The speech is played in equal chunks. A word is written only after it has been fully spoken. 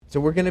So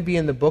we're going to be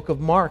in the book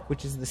of Mark,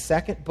 which is the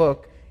second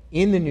book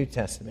in the New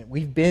Testament.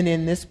 We've been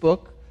in this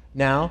book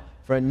now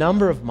for a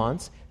number of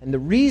months, and the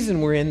reason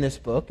we're in this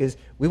book is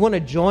we want to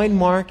join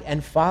Mark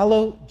and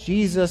follow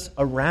Jesus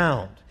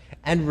around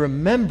and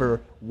remember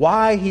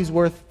why he's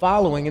worth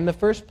following in the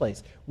first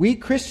place. We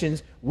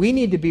Christians, we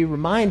need to be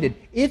reminded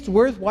it's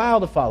worthwhile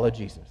to follow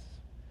Jesus.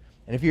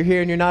 And if you're here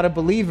and you're not a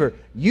believer,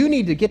 you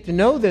need to get to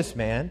know this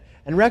man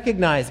and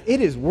recognize it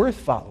is worth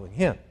following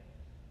him.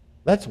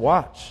 Let's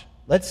watch.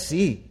 Let's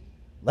see.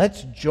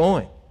 Let's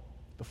join.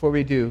 Before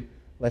we do,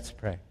 let's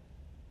pray.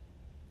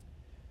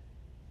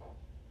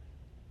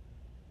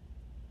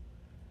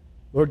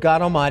 Lord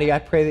God Almighty, I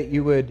pray that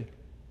you would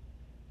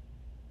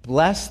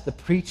bless the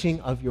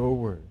preaching of your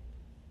word.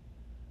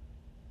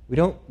 We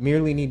don't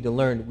merely need to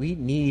learn, we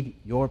need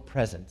your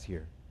presence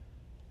here.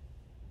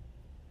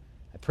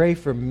 I pray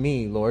for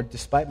me, Lord,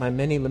 despite my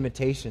many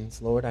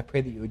limitations, Lord, I pray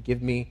that you would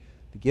give me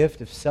the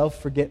gift of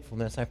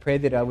self-forgetfulness. I pray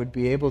that I would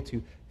be able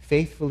to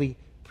faithfully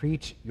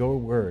preach your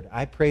word.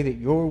 I pray that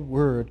your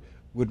word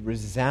would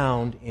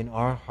resound in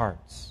our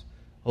hearts.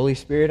 Holy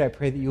Spirit, I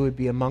pray that you would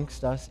be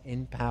amongst us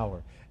in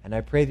power. And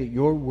I pray that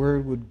your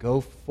word would go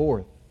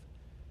forth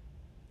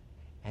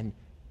and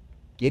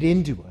get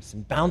into us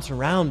and bounce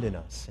around in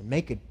us and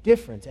make a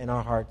difference in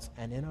our hearts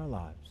and in our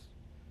lives.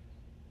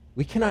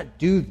 We cannot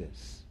do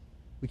this.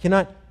 We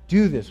cannot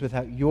do this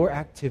without your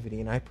activity.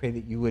 And I pray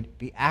that you would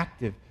be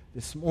active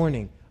this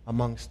morning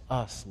amongst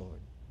us, Lord.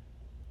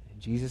 In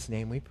Jesus'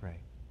 name we pray.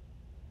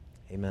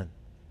 Amen.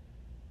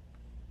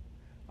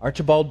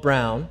 Archibald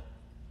Brown,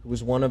 who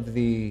was one of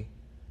the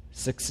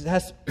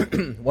successors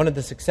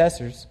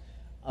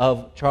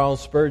of Charles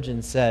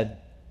Spurgeon, said,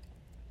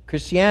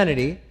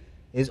 Christianity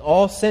is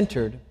all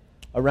centered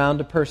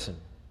around a person.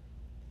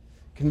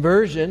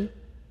 Conversion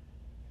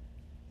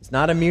is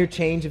not a mere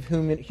change of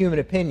human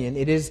opinion.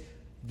 It is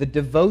the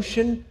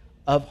devotion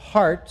of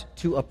heart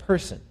to a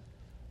person.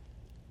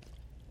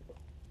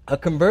 A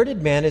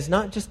converted man is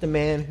not just a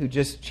man who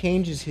just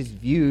changes his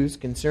views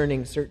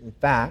concerning certain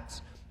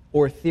facts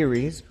or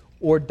theories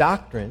or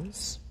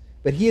doctrines,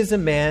 but he is a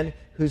man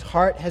whose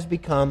heart has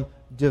become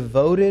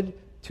devoted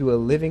to a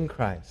living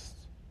Christ.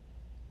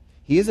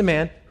 He is a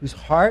man whose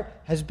heart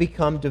has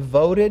become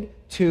devoted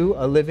to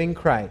a living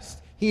Christ.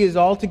 He is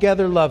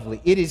altogether lovely.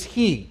 It is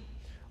he.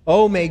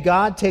 Oh, may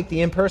God take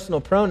the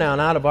impersonal pronoun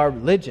out of our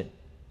religion.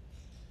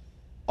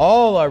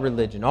 All our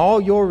religion,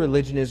 all your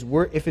religion, is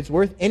if it's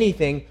worth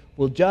anything,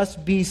 will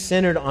just be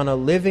centered on a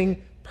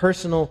living,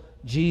 personal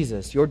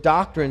Jesus. Your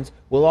doctrines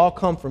will all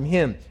come from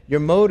him. Your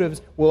motives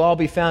will all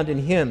be found in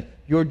him.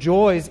 Your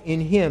joys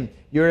in him.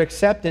 Your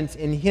acceptance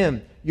in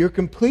him. Your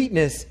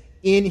completeness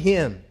in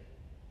him.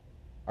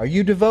 Are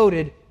you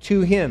devoted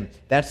to him?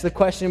 That's the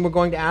question we're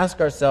going to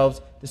ask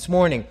ourselves this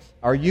morning.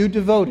 Are you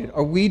devoted?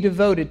 Are we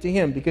devoted to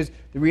him? Because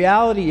the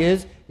reality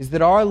is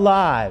that our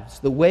lives,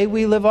 the way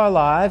we live our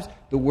lives,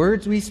 the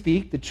words we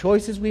speak, the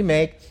choices we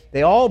make,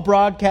 they all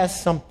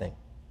broadcast something.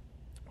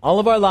 All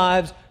of our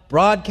lives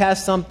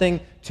broadcast something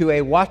to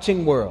a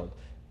watching world.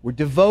 We're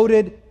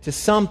devoted to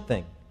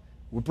something.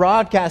 We're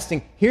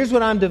broadcasting, here's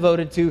what I'm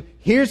devoted to,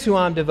 here's who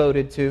I'm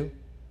devoted to.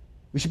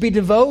 We should be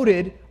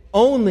devoted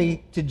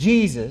only to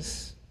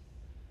Jesus.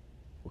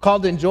 We're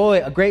called to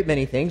enjoy a great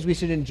many things. We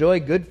should enjoy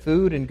good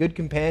food and good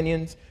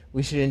companions.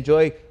 We should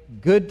enjoy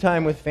good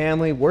time with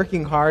family,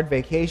 working hard,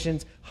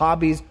 vacations,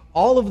 hobbies.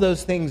 All of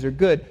those things are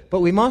good, but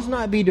we must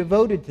not be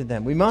devoted to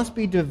them. We must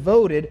be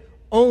devoted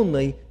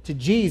only to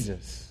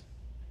Jesus.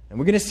 And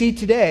we're going to see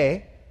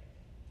today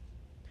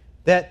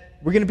that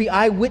we're going to be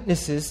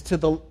eyewitnesses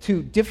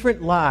to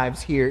different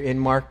lives here in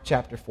Mark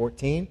chapter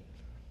 14.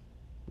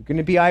 We're going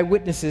to be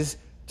eyewitnesses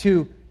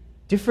to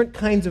different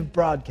kinds of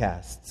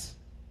broadcasts.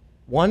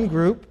 One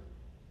group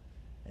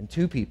and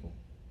two people.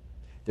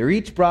 They're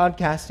each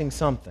broadcasting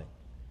something.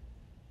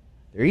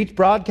 They're each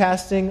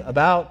broadcasting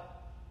about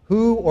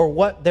who or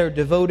what they're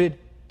devoted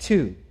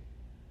to.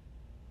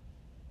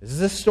 This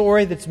is a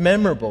story that's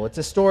memorable. It's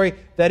a story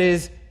that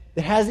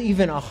has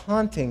even a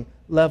haunting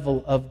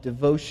level of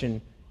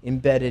devotion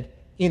embedded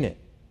in it.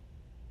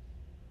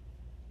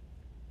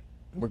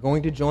 We're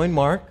going to join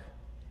Mark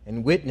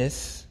and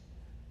witness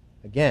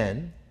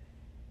again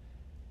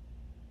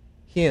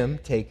him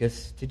take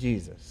us to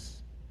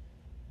Jesus.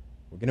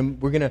 We're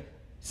going to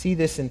see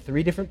this in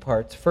three different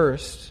parts.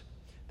 First,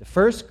 the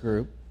first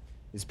group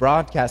is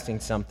broadcasting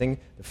something.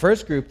 The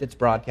first group that's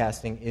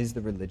broadcasting is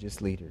the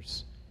religious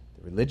leaders.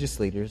 The religious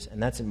leaders,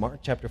 and that's in Mark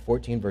chapter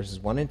 14, verses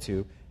 1 and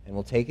 2, and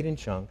we'll take it in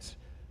chunks.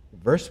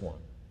 Verse 1.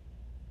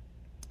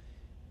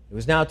 It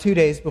was now 2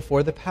 days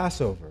before the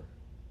Passover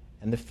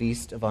and the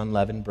feast of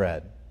unleavened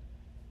bread.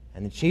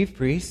 And the chief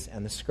priests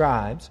and the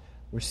scribes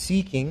were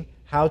seeking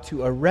how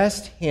to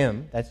arrest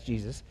him, that's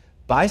Jesus,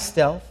 by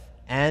stealth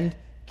and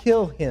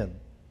kill him.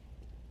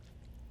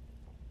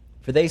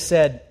 For they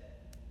said,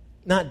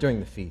 not during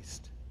the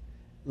feast,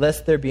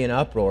 lest there be an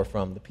uproar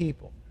from the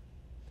people.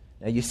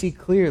 Now you see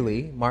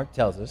clearly, Mark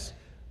tells us,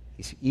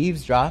 he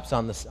eavesdrops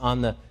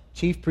on the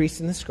chief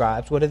priests and the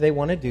scribes. What do they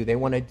want to do? They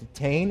want to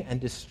detain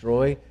and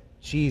destroy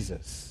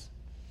Jesus.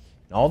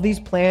 And all these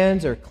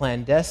plans are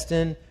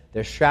clandestine.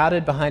 They're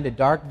shrouded behind a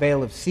dark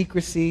veil of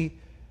secrecy.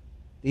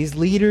 These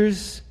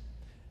leaders,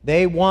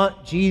 they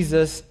want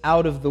Jesus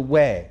out of the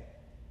way.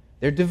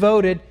 They're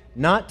devoted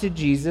not to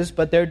Jesus,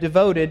 but they're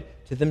devoted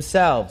to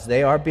themselves.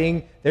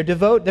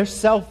 They're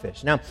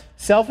selfish. Now,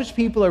 selfish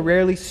people are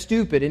rarely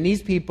stupid, and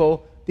these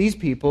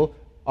people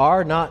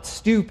are not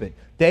stupid.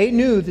 They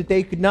knew that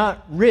they could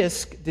not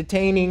risk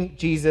detaining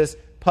Jesus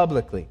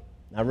publicly.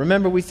 Now,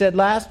 remember we said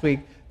last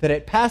week that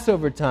at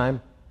Passover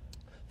time,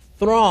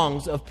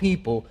 throngs of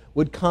people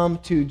would come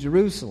to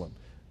Jerusalem.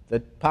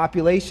 The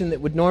population that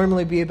would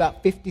normally be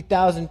about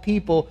 50,000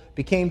 people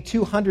became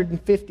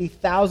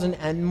 250,000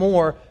 and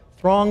more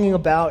thronging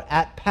about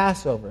at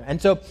Passover.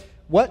 And so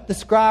what the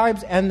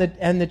scribes and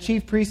the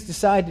chief priests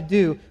decided to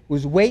do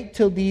was wait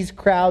till these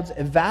crowds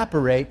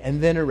evaporate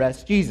and then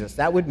arrest Jesus.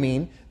 That would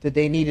mean that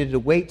they needed to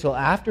wait till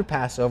after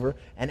Passover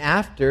and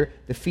after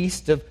the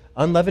Feast of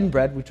Unleavened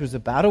Bread, which was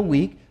about a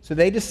week. So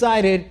they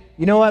decided,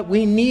 you know what,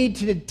 we need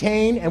to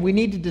detain and we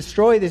need to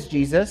destroy this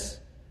Jesus,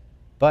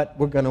 but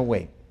we're going to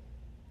wait.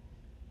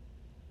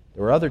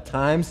 There were other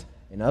times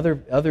in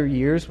other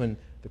years when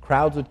the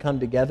crowds would come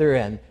together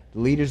and the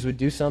leaders would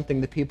do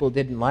something that people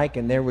didn't like,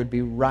 and there would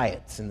be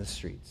riots in the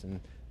streets. And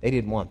they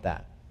didn't want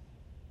that.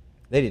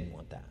 They didn't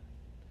want that.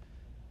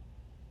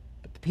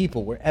 But the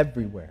people were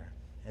everywhere.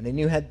 And they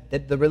knew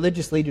that the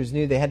religious leaders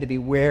knew they had to be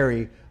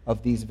wary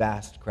of these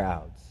vast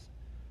crowds.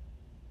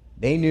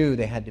 They knew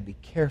they had to be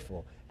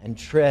careful and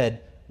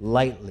tread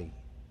lightly.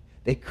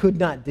 They could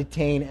not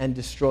detain and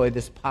destroy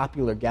this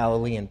popular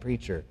Galilean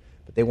preacher,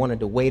 but they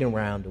wanted to wait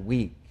around a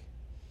week.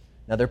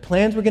 Now, their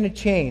plans were going to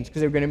change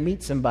because they were going to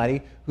meet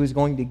somebody who's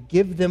going to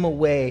give them a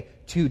way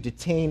to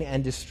detain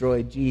and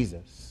destroy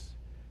Jesus.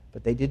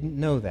 But they didn't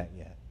know that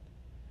yet.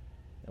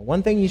 Now,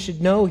 one thing you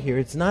should know here,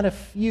 it's not a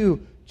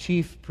few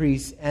chief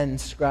priests and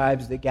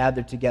scribes that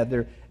gather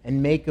together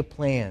and make a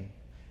plan.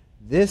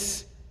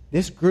 This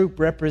group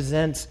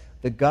represents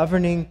the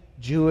governing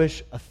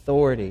Jewish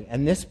authority.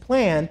 And this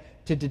plan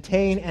to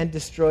detain and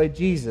destroy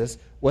Jesus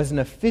was an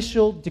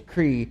official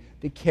decree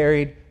that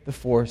carried the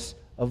force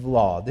of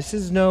law. This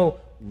is no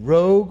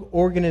rogue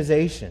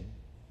organization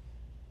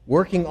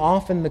working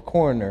off in the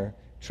corner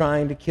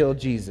trying to kill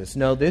Jesus.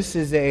 No, this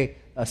is a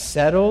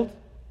settled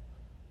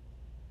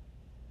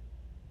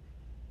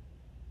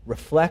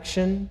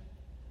reflection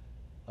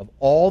of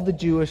all the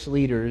Jewish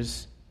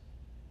leaders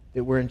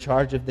that were in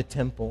charge of the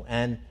temple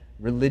and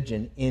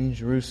religion in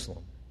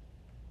Jerusalem.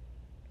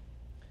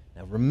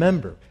 Now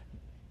remember,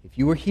 if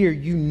you were here,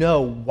 you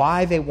know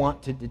why they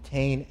want to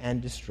detain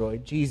and destroy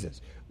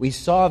Jesus. We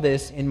saw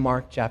this in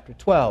Mark chapter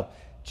 12.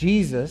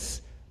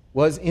 Jesus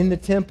was in the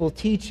temple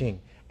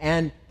teaching,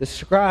 and the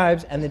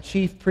scribes and the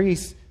chief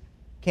priests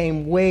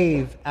came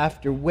wave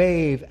after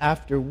wave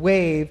after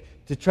wave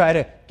to try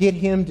to get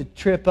him to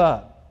trip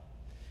up.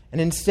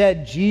 And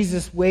instead,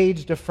 Jesus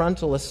waged a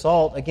frontal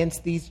assault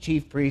against these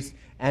chief priests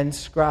and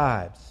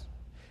scribes.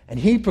 And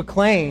he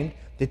proclaimed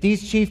that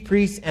these chief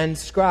priests and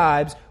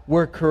scribes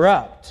were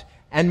corrupt.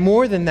 And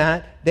more than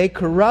that, they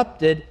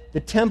corrupted the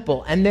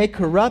temple and they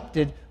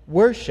corrupted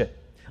worship.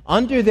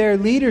 Under their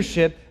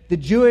leadership, the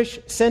Jewish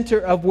center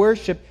of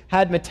worship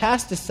had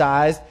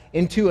metastasized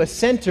into a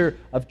center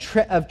of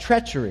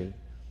treachery.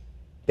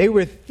 They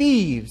were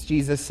thieves,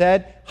 Jesus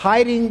said,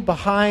 hiding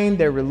behind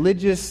their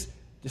religious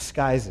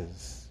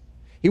disguises.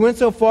 He went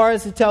so far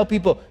as to tell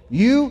people,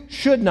 you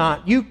should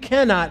not, you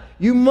cannot,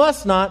 you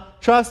must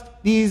not trust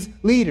these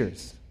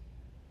leaders.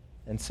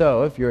 And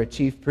so, if you're a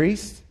chief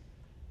priest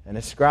and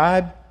a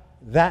scribe,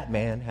 that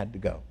man had to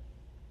go.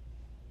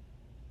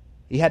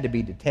 He had to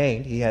be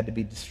detained. He had to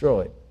be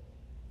destroyed.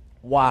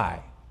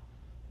 Why?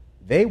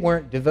 They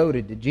weren't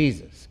devoted to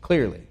Jesus,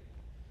 clearly.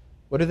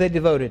 What are they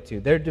devoted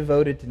to? They're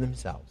devoted to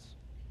themselves.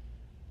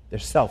 They're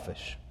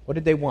selfish. What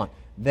did they want?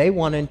 They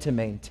wanted to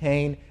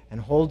maintain and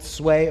hold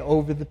sway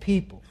over the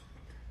people.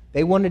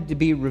 They wanted to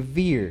be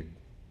revered.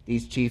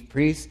 These chief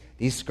priests,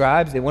 these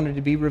scribes, they wanted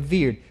to be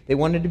revered. They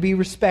wanted to be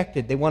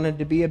respected. They wanted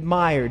to be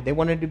admired. They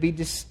wanted to be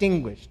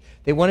distinguished.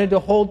 They wanted to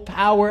hold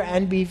power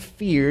and be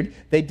feared.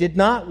 They did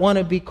not want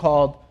to be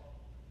called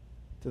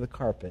to the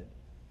carpet.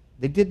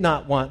 They did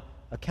not want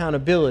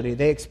accountability.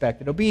 They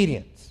expected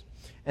obedience.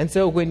 And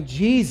so when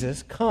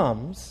Jesus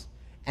comes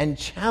and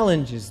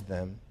challenges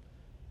them,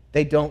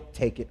 they don't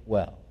take it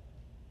well.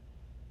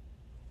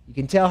 You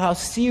can tell how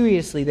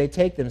seriously they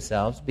take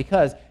themselves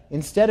because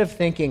instead of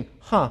thinking,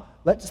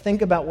 let's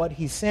think about what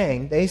he's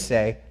saying, they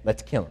say,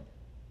 let's kill him.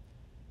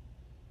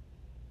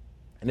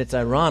 And it's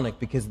ironic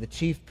because the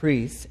chief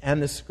priests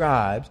and the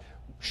scribes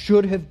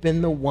should have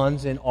been the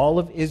ones in all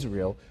of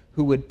Israel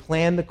who would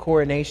plan the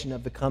coronation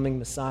of the coming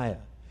Messiah.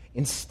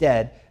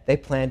 Instead, they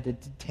planned to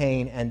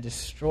detain and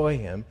destroy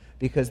him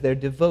because they're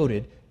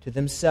devoted to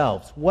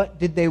themselves. What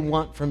did they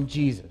want from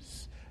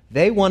Jesus?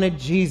 They wanted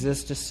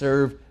Jesus to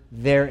serve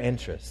their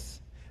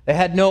interests. They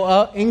had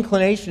no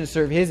inclination to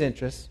serve his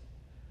interests.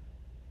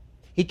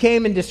 He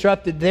came and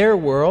disrupted their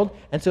world,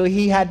 and so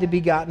he had to be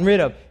gotten rid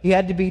of. He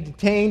had to be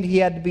detained. He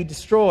had to be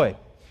destroyed.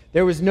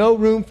 There was no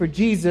room for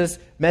Jesus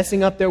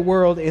messing up their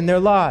world in their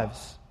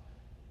lives.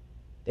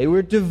 They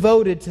were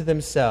devoted to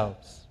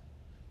themselves.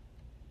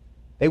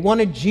 They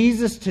wanted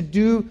Jesus to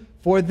do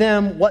for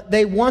them what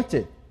they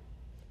wanted.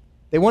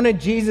 They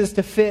wanted Jesus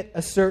to fit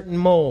a certain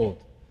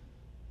mold.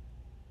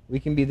 We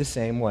can be the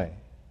same way.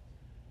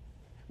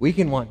 We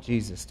can want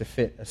Jesus to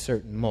fit a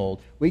certain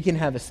mold. We can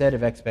have a set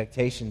of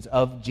expectations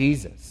of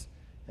Jesus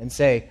and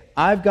say,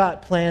 I've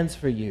got plans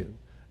for you.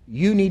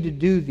 You need to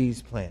do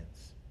these plans.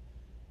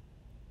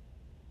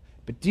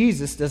 But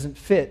Jesus doesn't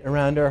fit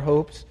around our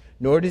hopes,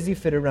 nor does he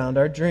fit around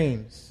our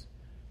dreams.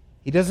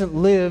 He doesn't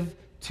live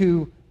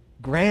to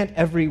grant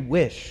every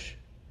wish.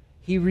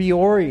 He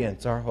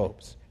reorients our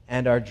hopes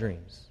and our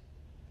dreams.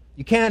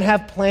 You can't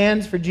have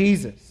plans for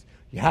Jesus.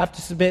 You have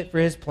to submit for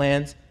his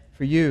plans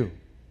for you.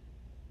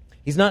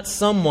 He's not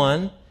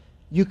someone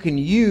you can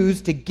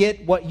use to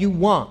get what you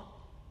want.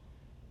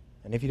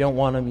 And if you don't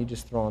want him, you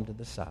just throw him to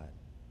the side.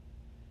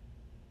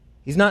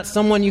 He's not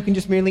someone you can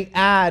just merely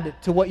add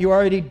to what you're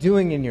already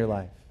doing in your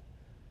life.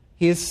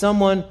 He is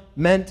someone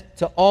meant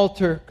to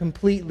alter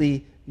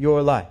completely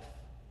your life.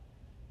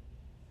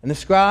 And the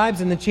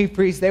scribes and the chief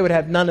priests, they would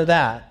have none of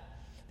that.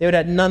 They would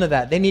have none of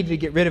that. They needed to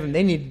get rid of him.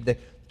 They needed to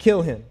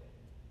kill him.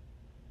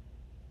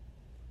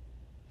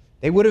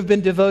 They would have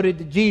been devoted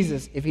to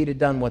Jesus if he'd have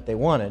done what they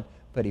wanted,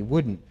 but he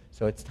wouldn't.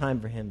 So it's time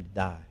for him to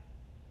die.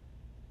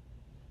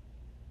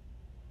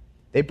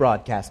 They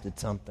broadcasted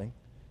something.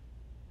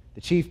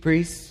 The chief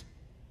priests,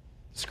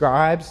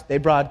 scribes, they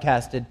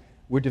broadcasted,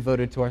 we're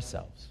devoted to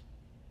ourselves.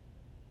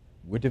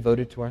 We're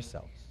devoted to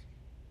ourselves.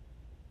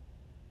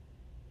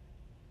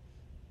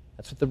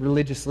 That's what the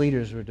religious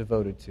leaders were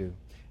devoted to.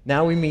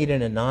 Now we meet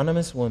an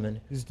anonymous woman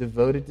who's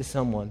devoted to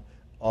someone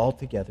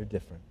altogether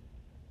different.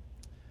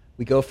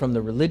 We go from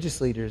the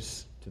religious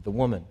leaders to the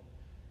woman.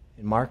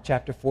 In Mark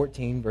chapter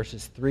 14,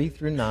 verses 3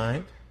 through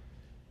 9,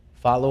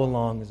 follow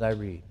along as I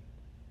read.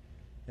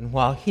 And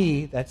while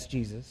he, that's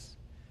Jesus,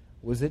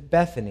 was at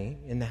Bethany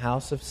in the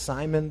house of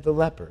Simon the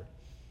leper,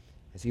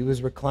 as he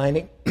was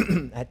reclining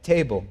at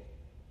table,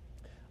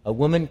 a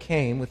woman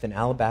came with an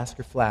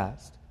alabaster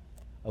flask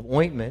of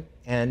ointment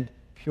and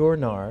pure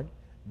nard,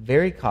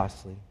 very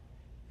costly,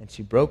 and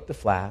she broke the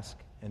flask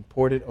and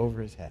poured it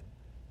over his head.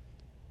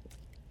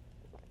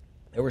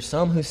 There were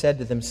some who said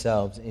to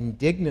themselves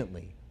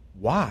indignantly,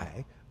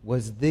 why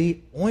was the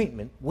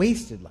ointment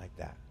wasted like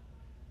that?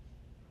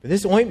 For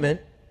this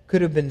ointment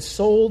could have been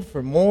sold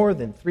for more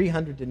than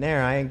 300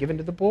 denarii and given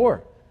to the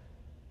poor.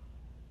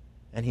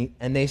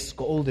 And they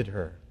scolded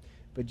her.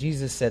 But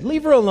Jesus said,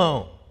 leave her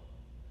alone.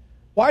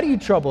 Why do you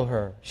trouble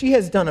her? She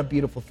has done a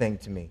beautiful thing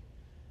to me.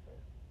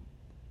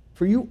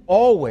 For you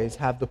always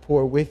have the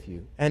poor with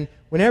you, and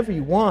whenever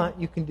you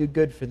want, you can do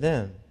good for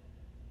them.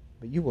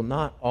 But you will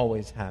not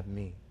always have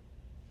me.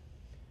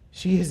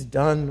 She has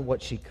done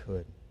what she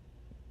could.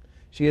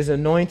 She has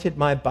anointed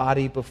my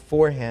body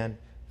beforehand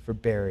for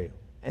burial.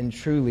 And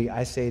truly,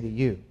 I say to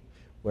you,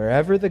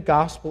 wherever the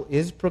gospel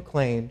is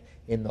proclaimed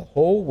in the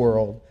whole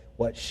world,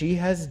 what she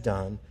has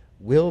done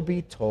will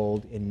be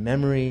told in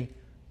memory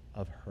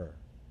of her.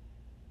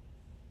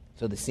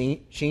 So the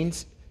scene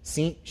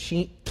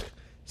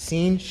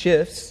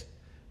shifts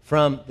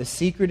from the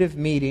secretive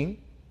meeting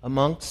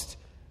amongst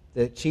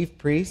the chief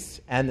priests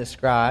and the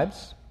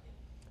scribes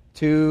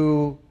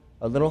to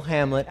a little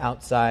hamlet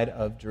outside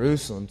of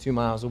Jerusalem, 2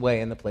 miles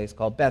away in the place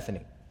called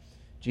Bethany.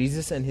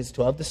 Jesus and his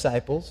 12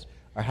 disciples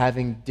are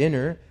having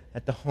dinner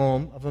at the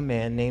home of a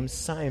man named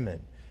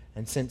Simon.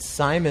 And since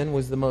Simon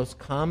was the most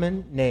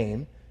common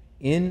name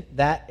in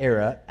that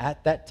era,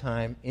 at that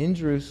time, in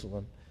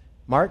Jerusalem,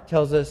 Mark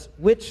tells us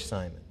which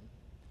Simon.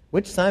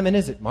 Which Simon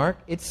is it, Mark?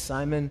 It's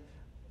Simon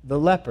the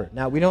leper.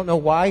 Now, we don't know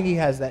why he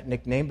has that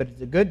nickname, but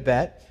it's a good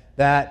bet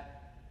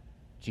that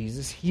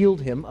Jesus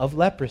healed him of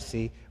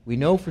leprosy. We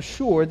know for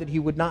sure that he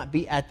would not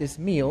be at this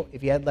meal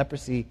if he had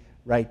leprosy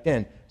right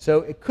then. So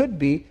it could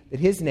be that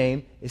his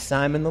name is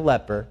Simon the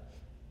leper,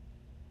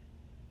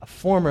 a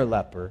former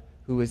leper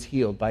who was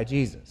healed by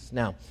Jesus.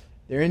 Now,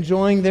 they're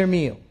enjoying their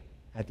meal.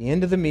 At the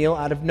end of the meal,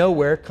 out of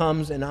nowhere,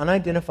 comes an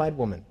unidentified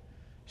woman.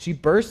 She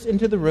bursts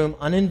into the room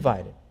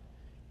uninvited,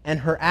 and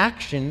her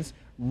actions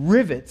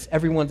rivets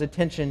everyone's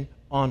attention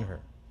on her.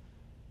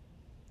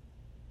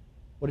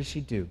 What does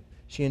she do?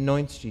 She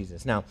anoints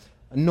Jesus. Now,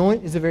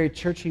 anoint is a very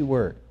churchy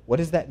word. What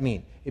does that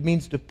mean? It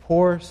means to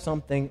pour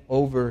something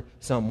over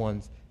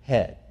someone's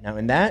head. Now,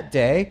 in that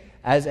day,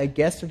 as a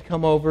guest would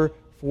come over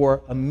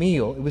for a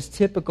meal, it was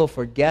typical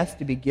for guests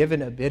to be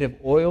given a bit of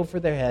oil for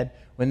their head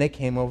when they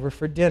came over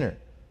for dinner.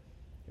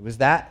 It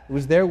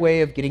was their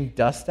way of getting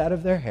dust out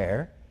of their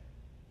hair,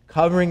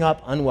 covering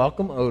up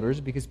unwelcome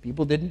odors because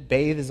people didn't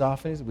bathe as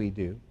often as we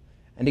do,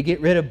 and to get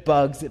rid of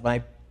bugs that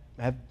might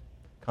have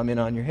come in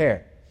on your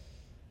hair,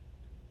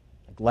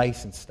 like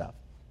lice and stuff.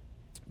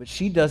 But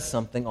she does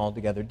something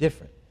altogether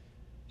different.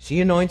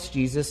 She anoints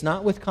Jesus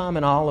not with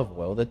common olive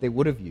oil that they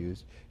would have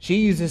used. She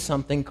uses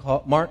something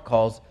Mark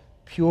calls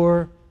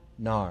pure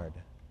nard.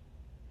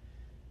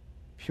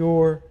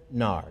 Pure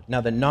nard.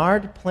 Now, the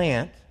nard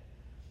plant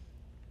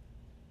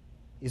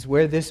is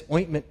where this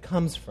ointment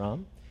comes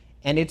from,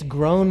 And it's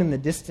grown in the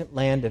distant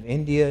land of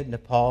India,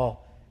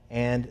 Nepal,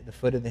 and the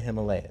foot of the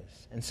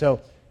Himalayas. And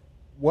so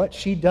what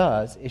she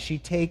does is she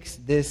takes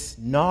this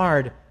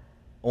nard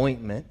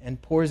ointment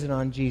and pours it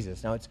on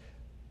Jesus. Now, it's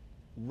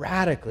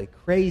radically,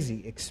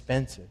 crazy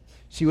expensive.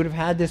 She would have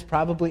had this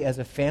probably as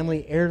a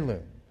family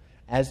heirloom,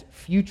 as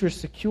future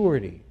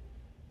security,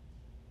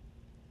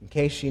 in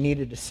case she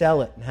needed to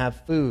sell it and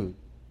have food.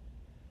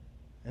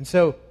 And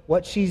so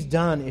what she's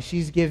done is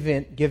she's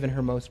given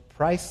her most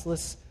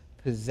priceless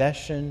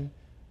possession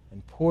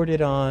and poured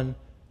it on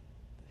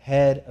the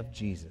head of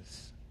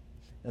Jesus.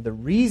 Now, the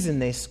reason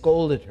they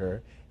scolded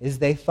her is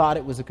they thought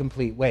it was a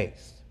complete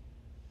waste.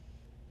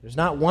 There's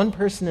not one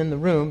person in the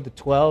room, the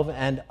 12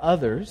 and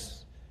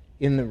others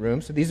in the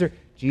room, so these are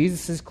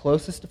Jesus'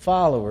 closest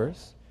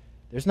followers.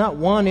 There's not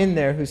one in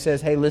there who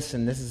says, hey,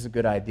 listen, this is a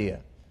good idea.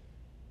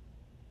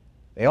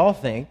 They all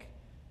think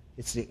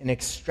it's an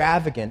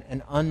extravagant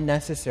and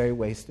unnecessary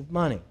waste of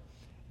money.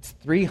 It's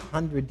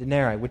 300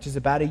 denarii, which is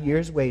about a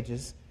year's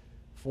wages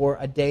for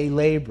a day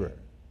laborer.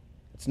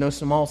 It's no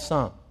small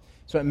sum.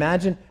 So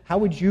imagine, how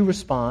would you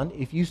respond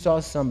if you saw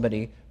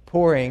somebody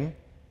pouring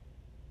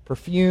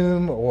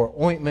perfume or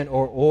ointment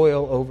or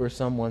oil over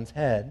someone's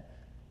head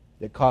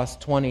that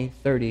costs $20,000,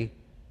 $30,000,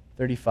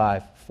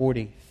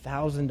 $35,000,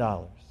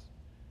 $40,000?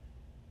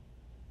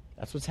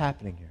 That's what's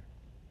happening here.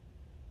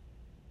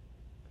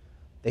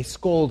 They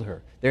scold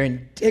her. They're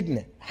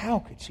indignant. How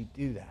could she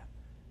do that?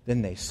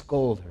 Then they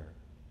scold her.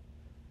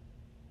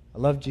 I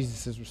love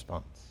Jesus'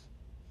 response.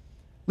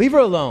 Leave her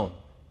alone.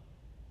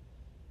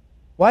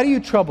 Why do you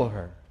trouble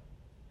her?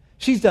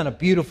 She's done a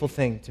beautiful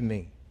thing to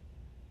me.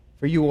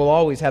 For you will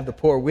always have the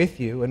poor with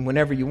you, and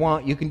whenever you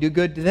want, you can do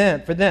good to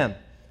them for them.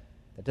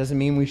 That doesn't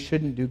mean we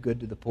shouldn't do good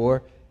to the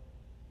poor.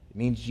 It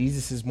means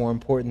Jesus is more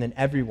important than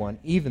everyone,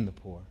 even the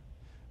poor.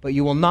 But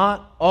you will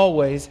not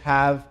always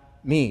have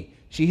me.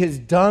 She has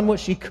done what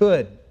she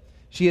could.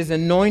 She has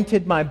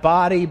anointed my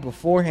body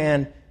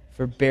beforehand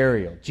for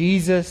burial.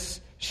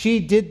 She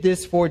did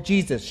this for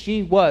Jesus.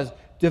 She was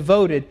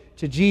devoted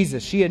to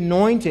Jesus. She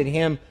anointed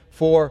him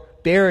for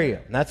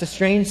burial. And that's a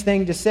strange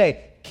thing to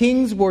say.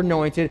 Kings were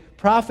anointed.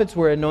 Prophets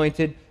were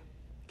anointed.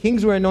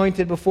 Kings were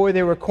anointed before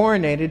they were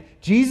coronated.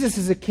 Jesus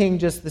is a king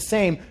just the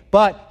same.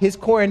 But his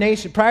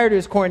coronation, prior to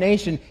his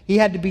coronation, he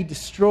had to be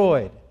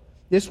destroyed.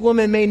 This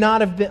woman may not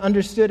have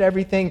understood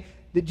everything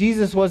that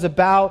Jesus was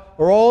about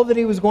or all that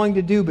he was going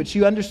to do, but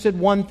she understood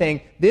one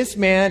thing. This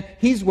man,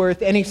 he's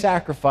worth any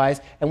sacrifice,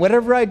 and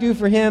whatever I do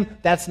for him,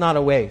 that's not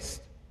a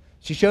waste.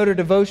 She showed her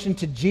devotion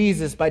to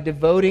Jesus by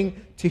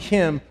devoting to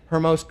him her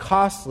most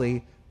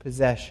costly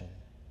possession.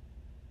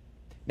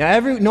 Now,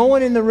 no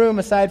one in the room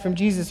aside from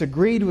Jesus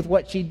agreed with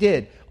what she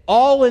did.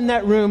 All in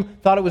that room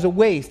thought it was a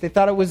waste. They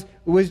thought it was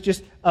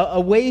just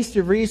a waste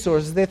of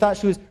resources. They thought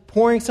she was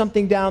pouring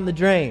something down the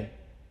drain.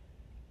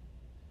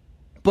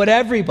 But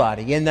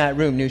everybody in that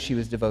room knew she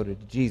was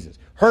devoted to Jesus.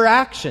 Her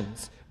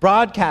actions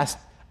broadcast,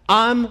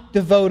 I'm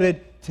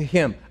devoted to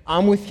him.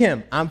 I'm with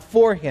him. I'm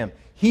for him.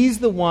 He's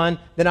the one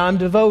that I'm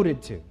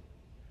devoted to.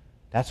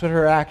 That's what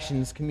her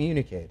actions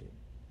communicated.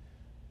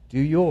 Do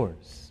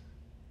yours.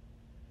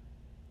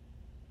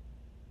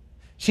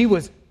 She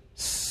was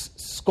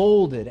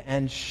scolded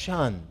and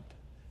shunned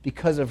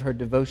because of her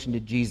devotion to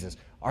Jesus.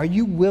 Are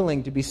you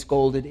willing to be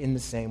scolded in the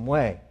same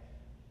way?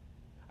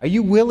 Are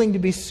you willing to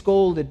be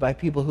scolded by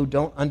people who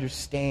don't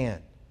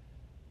understand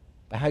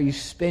by how you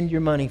spend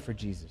your money for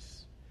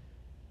Jesus?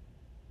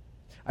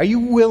 Are you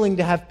willing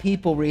to have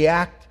people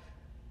react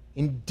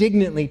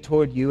indignantly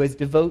toward you as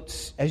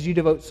you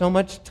devote so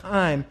much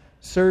time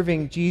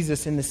serving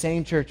Jesus in the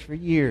same church for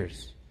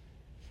years?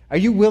 Are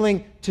you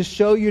willing to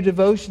show your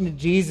devotion to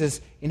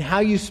Jesus in how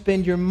you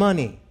spend your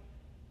money,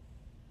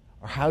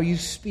 or how you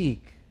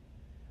speak,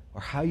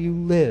 or how you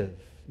live,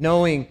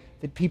 knowing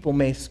that people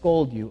may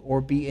scold you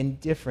or be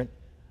indifferent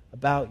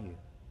about you?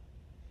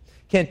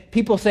 Can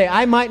people say,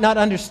 I might not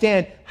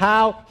understand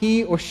how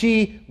he or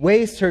she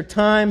wastes her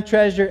time,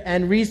 treasure,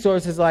 and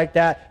resources like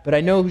that, but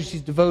I know who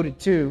she's devoted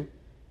to?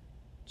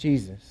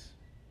 Jesus.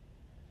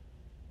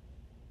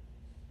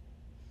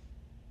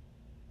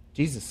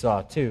 Jesus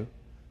saw it too.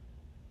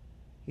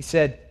 He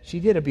said,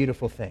 she did a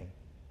beautiful thing.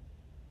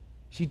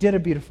 She did a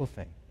beautiful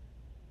thing.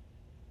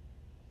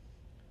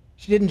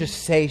 She didn't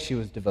just say she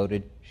was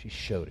devoted, she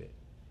showed it.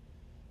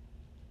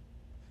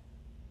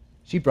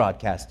 She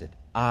broadcasted,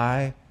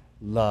 I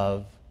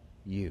love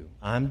you.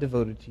 I'm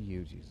devoted to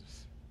you,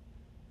 Jesus.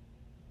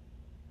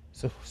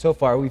 So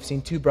far, we've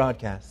seen two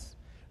broadcasts.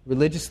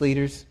 Religious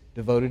leaders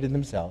devoted to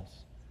themselves.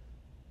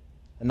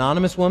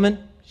 Anonymous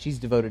woman, she's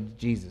devoted to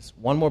Jesus.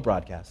 One more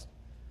broadcast.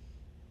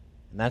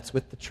 And that's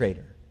with the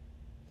traitor.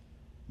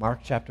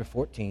 Mark chapter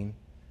 14,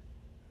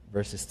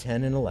 verses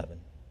 10 and 11.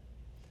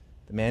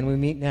 The man we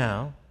meet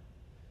now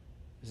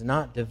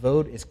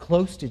is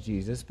close to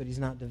Jesus, but he's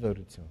not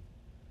devoted to him.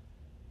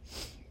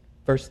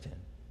 Verse 10.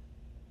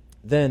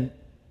 Then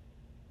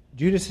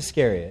Judas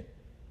Iscariot,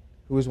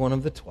 who was one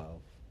of the 12,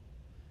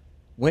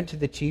 went to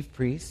the chief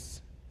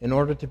priests in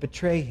order to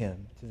betray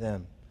him to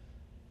them.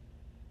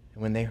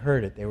 And when they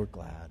heard it, they were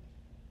glad.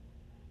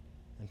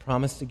 and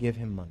promised to give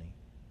him money.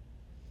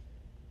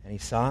 And he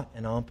sought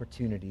an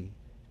opportunity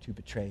to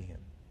betray him.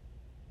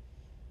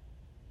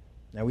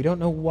 Now, we don't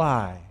know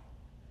why.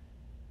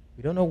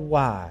 We don't know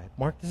why.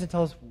 Mark doesn't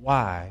tell us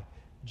why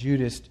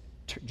Judas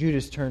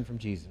turned from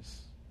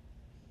Jesus.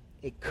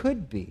 It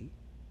could be,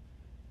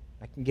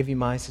 I can give you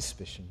my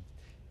suspicion,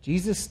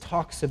 Jesus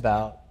talks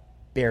about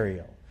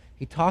burial.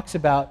 He talks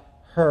about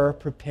her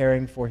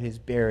preparing for his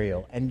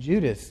burial. And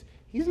Judas,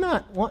 he's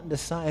not wanting to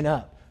sign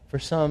up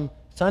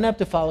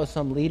to follow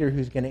some leader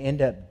who's going to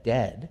end up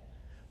dead,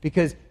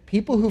 because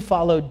people who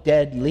follow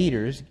dead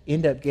leaders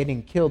end up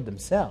getting killed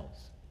themselves.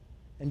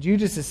 And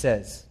Judas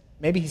says,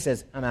 maybe he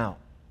says, I'm out.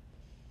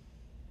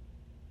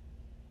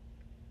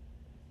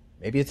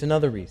 Maybe it's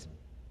another reason.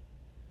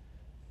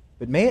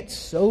 But may it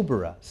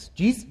sober us.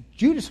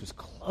 Judas was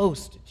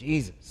close to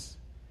Jesus.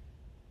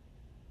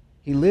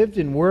 He lived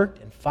and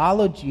worked and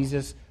followed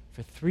Jesus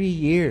for 3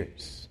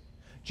 years.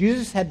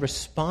 Judas had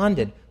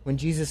responded when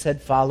Jesus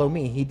said, follow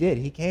me. He did.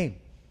 He came.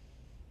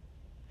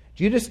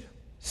 Judas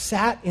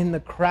sat in the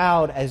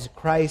crowd as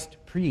Christ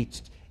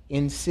preached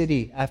in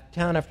city,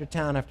 town after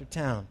town after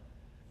town.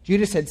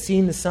 Judas had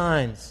seen the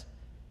signs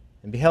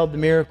and beheld the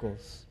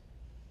miracles.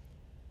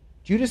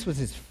 Judas was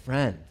his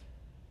friend.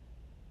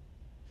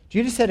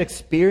 Judas had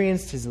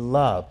experienced his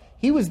love.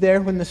 He was there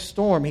when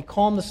he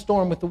calmed the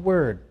storm with the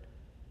word.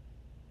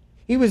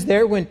 He was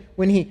there when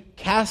he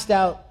cast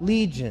the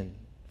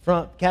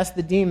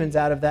demons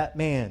out of that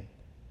man.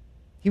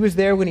 He was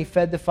there when he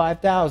fed the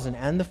 5,000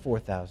 and the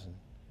 4,000.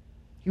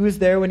 He was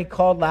there when he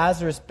called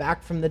Lazarus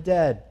back from the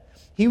dead.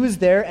 He was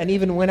there and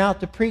even went out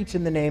to preach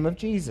in the name of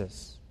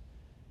Jesus.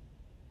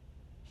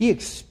 He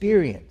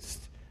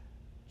experienced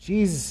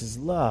Jesus'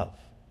 love.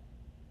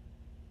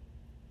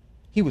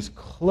 He was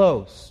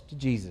close to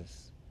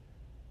Jesus.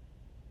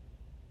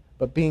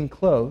 But being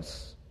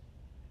close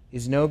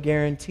is no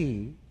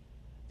guarantee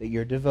that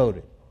you're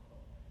devoted.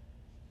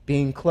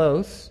 Being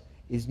close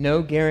is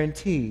no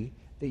guarantee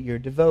that you're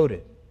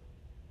devoted.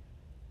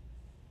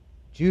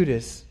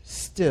 Judas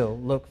still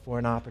looked for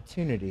an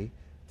opportunity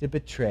to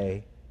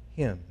betray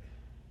him.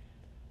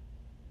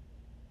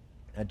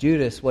 Now,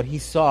 Judas, what he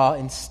saw,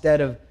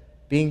 instead of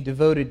being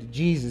devoted to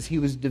Jesus, he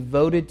was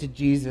devoted to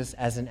Jesus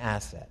as an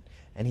asset.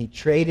 And he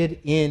traded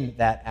in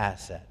that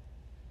asset.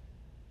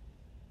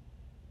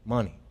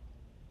 Money.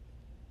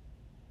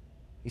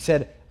 He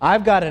said,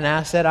 I've got an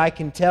asset. I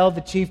can tell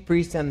the chief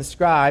priests and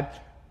the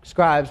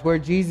scribes where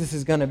Jesus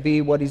is going to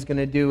be, what he's going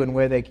to do, and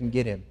where they can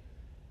get him.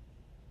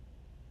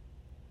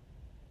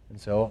 And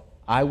so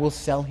I will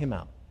sell him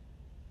out.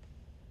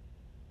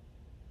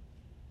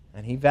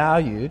 And he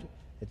valued,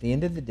 at the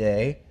end of the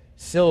day,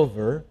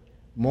 silver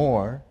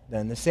more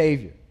than the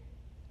Savior.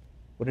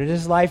 What did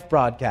his life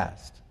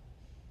broadcast?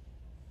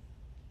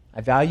 I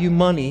value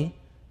money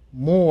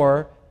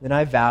more than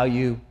I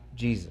value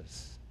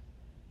Jesus.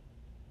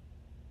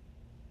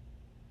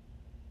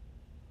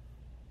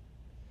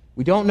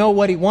 We don't know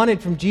what he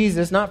wanted from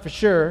Jesus, not for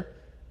sure,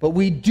 but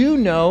we do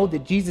know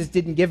that Jesus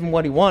didn't give him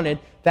what he wanted.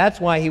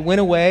 That's why he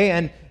went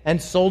away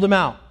and sold him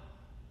out.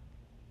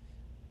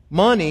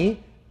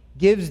 Money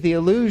gives the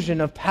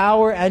illusion of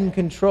power and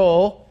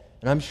control,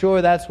 and I'm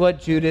sure that's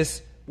what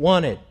Judas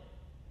wanted.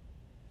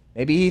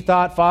 Maybe he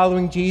thought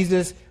following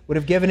Jesus would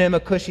have given him a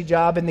cushy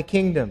job in the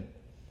kingdom.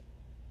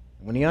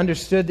 When he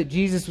understood that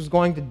Jesus was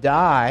going to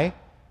die,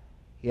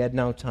 he had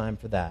no time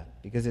for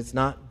that, because it's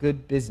not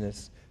good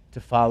business to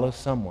follow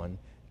someone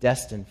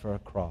destined for a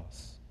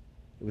cross.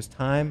 It was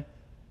time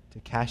to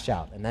cash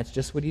out, and that's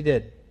just what he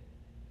did.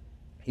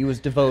 He was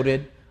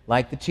devoted,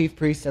 like the chief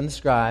priests and the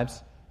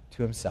scribes,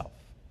 to himself.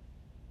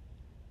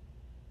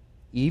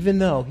 Even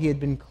though he had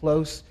been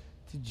close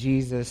to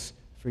Jesus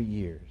for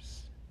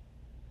years.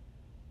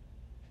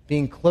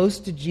 Being close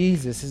to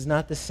Jesus is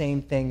not the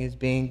same thing as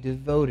being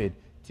devoted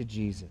to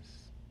Jesus.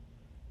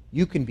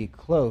 You can be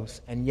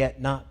close and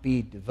yet not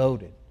be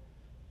devoted.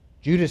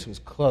 Judas was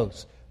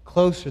close,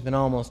 closer than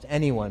almost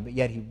anyone, but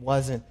yet he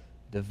wasn't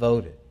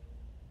devoted.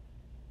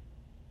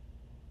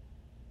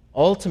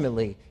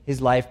 Ultimately,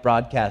 his life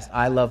broadcast,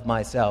 I love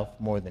myself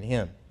more than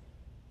him.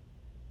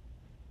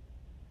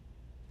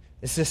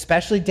 This is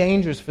especially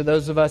dangerous for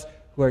those of us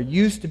who are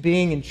used to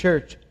being in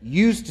church,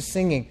 used to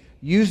singing,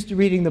 used to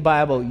reading the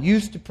Bible,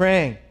 used to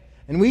praying.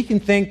 And we can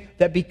think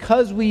that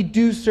because we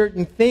do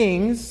certain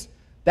things,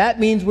 that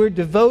means we're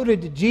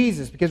devoted to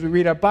Jesus. Because we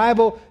read our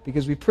Bible,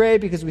 because we pray,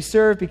 because we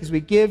serve, because we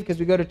give, because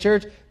we go to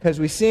church, because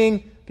we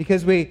sing,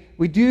 because we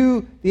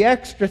do the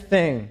extra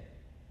thing.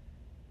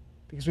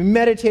 Because we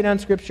meditate on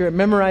Scripture and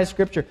memorize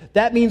Scripture.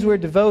 That means we're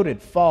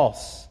devoted.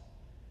 False.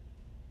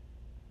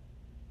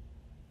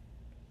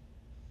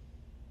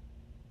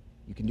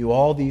 You can do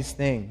all these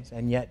things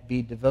and yet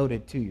be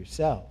devoted to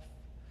yourself.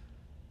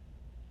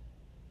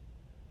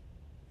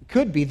 It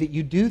could be that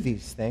you do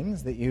these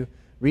things, that you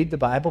read the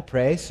Bible,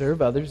 pray,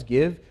 serve others,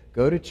 give,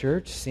 go to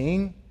church,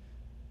 sing,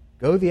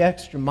 go the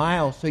extra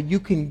mile so you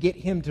can get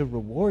him to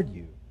reward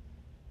you,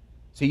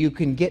 so you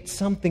can get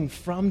something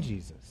from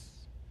Jesus.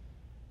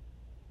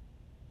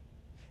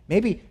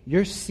 Maybe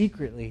you're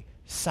secretly,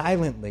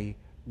 silently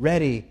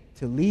ready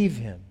to leave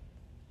him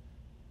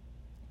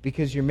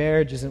because your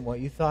marriage isn't what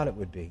you thought it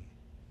would be,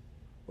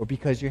 or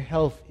because your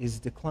health is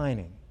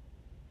declining,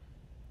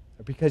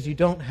 or because you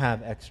don't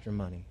have extra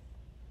money,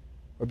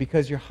 or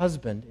because your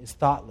husband is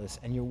thoughtless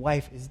and your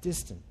wife is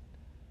distant.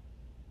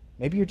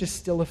 Maybe you're just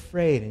still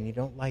afraid and you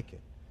don't like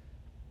it.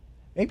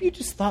 Maybe you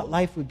just thought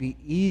life would be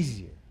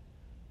easier.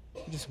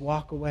 You just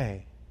walk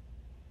away.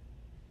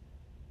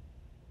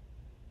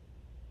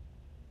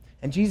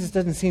 And Jesus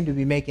doesn't seem to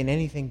be making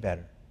anything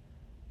better.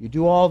 You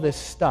do all this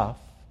stuff,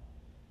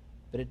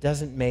 but it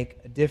doesn't make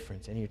a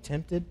difference, and you're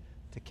tempted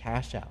to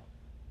cash out.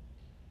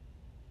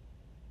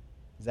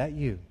 Is that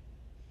you?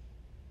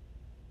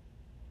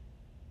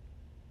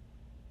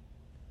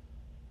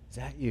 Is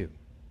that you?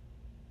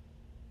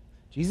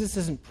 Jesus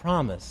doesn't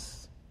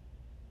promise.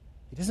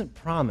 He doesn't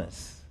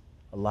promise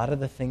a lot of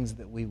the things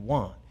that we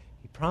want.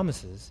 He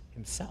promises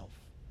himself.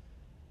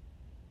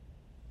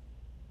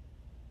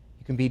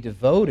 You can be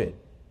devoted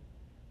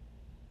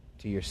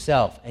to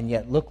yourself and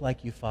yet look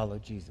like you follow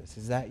Jesus.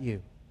 Is that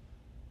you?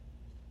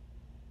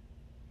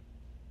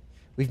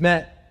 We've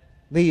met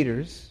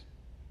leaders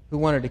who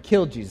wanted to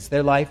kill Jesus.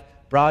 Their life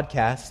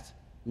broadcast,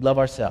 we love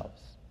ourselves.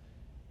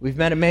 We've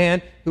met a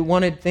man who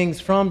wanted things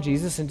from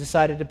Jesus and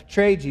decided to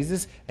betray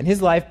Jesus, and his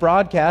life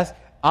broadcast,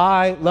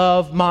 I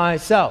love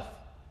myself.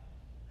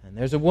 And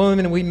there's a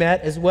woman we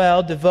met as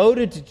well,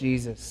 devoted to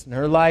Jesus, and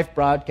her life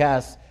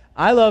broadcasts,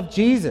 I love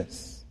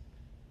Jesus.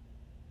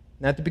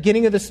 Now, at the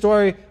beginning of the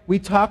story, we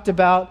talked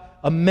about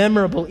a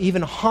memorable,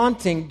 even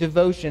haunting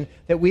devotion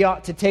that we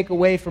ought to take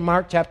away from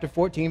Mark chapter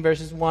 14,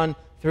 verses 1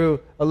 through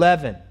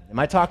 11. Am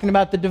I talking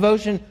about the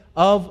devotion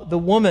of the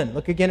woman?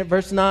 Look again at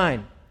verse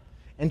 9.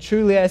 And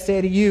truly I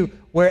say to you,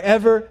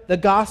 wherever the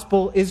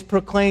gospel is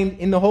proclaimed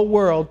in the whole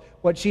world,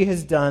 what she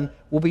has done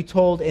will be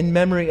told in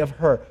memory of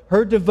her.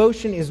 Her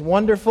devotion is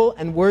wonderful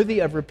and worthy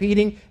of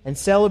repeating and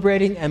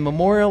celebrating and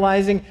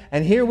memorializing.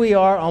 And here we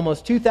are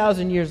almost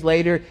 2,000 years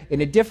later in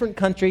a different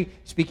country,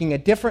 speaking a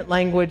different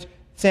language,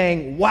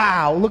 saying,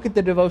 wow, look at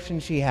the devotion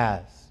she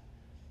has.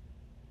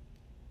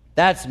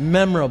 That's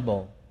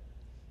memorable.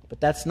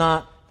 But that's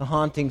not the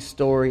haunting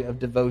story of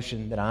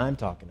devotion that I'm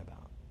talking about.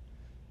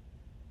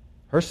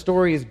 Her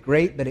story is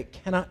great, but it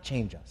cannot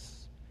change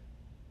us.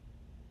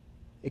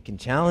 It can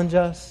challenge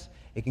us.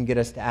 It can get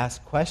us to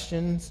ask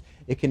questions.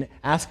 It can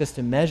ask us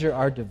to measure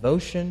our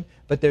devotion.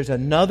 But there's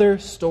another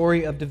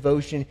story of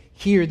devotion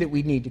here that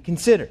we need to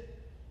consider.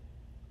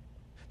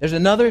 There's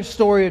another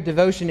story of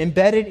devotion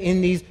embedded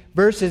in these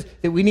verses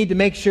that we need to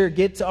make sure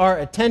gets our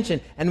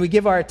attention and we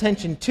give our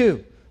attention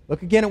to.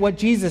 Look again at what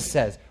Jesus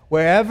says.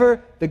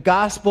 Wherever the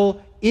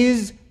gospel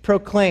is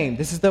proclaimed.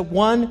 This is the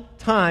one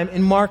time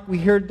in Mark we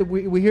hear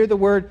the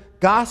word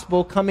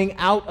gospel coming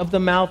out of the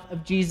mouth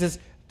of Jesus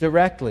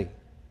directly.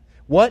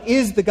 What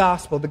is the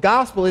gospel? The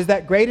gospel is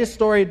that greatest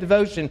story of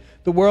devotion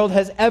the world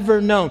has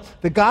ever known.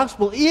 The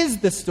gospel is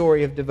the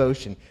story of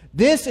devotion.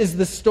 This is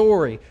the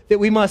story that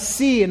we must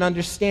see and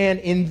understand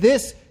in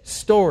this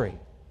story.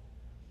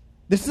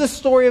 This is a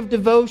story of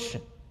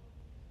devotion.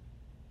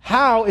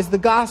 How is the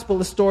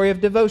gospel a story of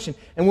devotion?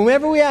 And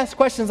whenever we ask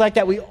questions like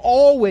that, we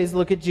always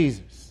look at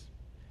Jesus.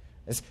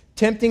 As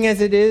tempting as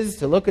it is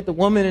to look at the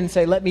woman and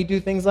say, let me do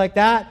things like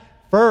that,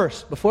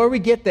 first, before we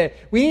get there,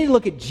 we need to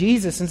look at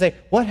Jesus and say,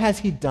 what has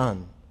he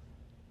done?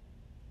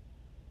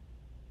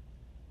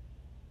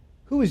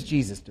 Who is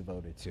Jesus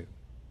devoted to?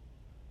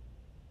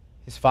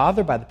 His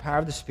Father by the power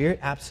of the Spirit?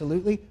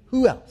 Absolutely.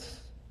 Who else?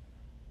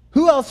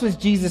 Who else was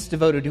Jesus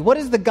devoted to? What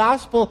is the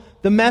gospel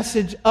the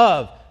message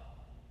of?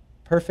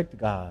 Perfect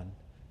God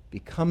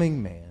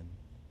becoming man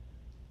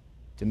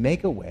to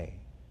make a way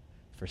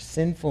for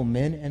sinful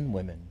men and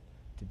women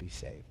to be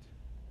saved.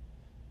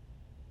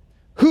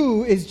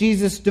 Who is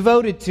Jesus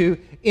devoted to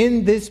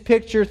in this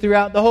picture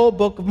throughout the whole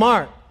book of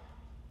Mark?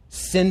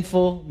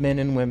 Sinful men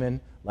and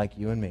women like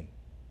you and me.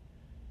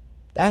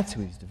 That's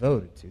who he's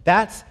devoted to.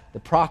 That's the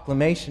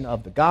proclamation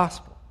of the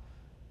gospel.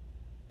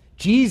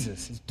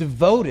 Jesus is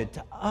devoted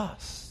to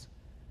us.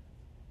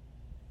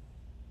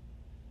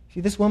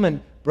 See, this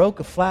woman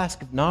broke a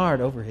flask of nard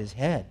over his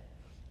head,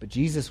 but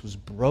Jesus was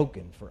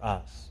broken for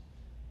us.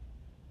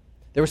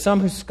 There were some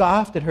who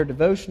scoffed at her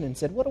devotion and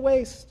said, what a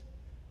waste.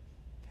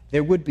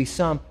 There would be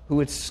some who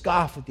would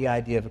scoff at the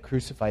idea of a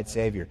crucified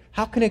Savior.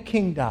 How can a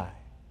king die?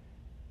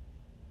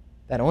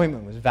 That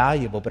ointment was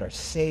valuable, but our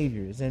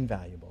Savior is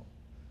invaluable.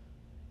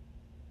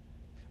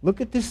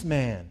 Look at this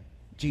man,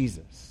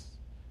 Jesus,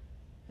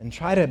 and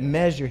try to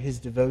measure his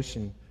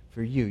devotion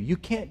for you. You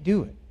can't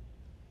do it.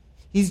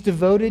 He's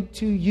devoted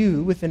to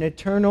you with an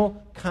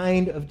eternal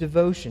kind of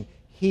devotion.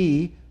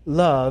 He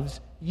loves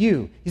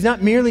you. He's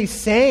not merely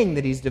saying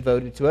that he's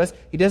devoted to us.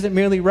 He doesn't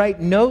merely write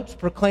notes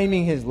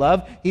proclaiming his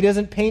love. He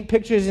doesn't paint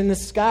pictures in the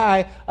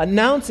sky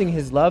announcing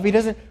his love. He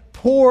doesn't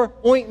pour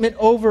ointment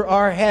over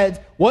our heads.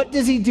 What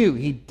does he do?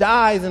 He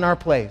dies in our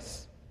place.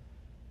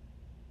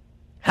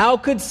 How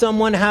could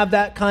someone have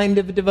that kind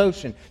of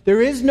devotion?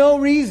 There is no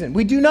reason.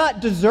 We do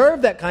not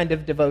deserve that kind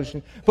of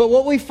devotion. But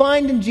what we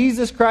find in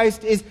Jesus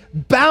Christ is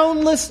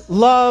boundless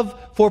love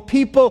for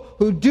people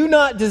who do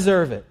not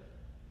deserve it.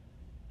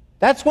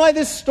 That's why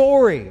this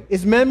story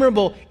is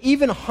memorable,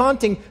 even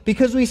haunting,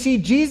 because we see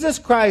Jesus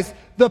Christ,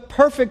 the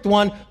perfect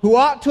one, who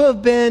ought to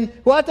have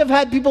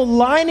had people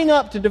lining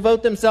up to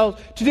devote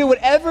themselves to do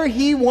whatever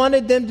he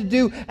wanted them to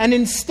do. And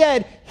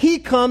instead, he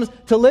comes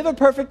to live a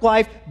perfect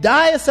life,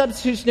 die a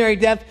substitutionary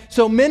death,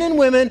 so men and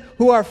women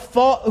who are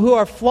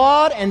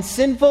flawed and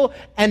sinful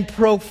and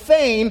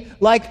profane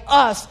like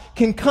us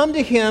can come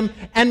to him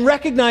and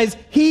recognize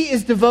he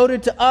is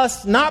devoted to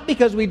us, not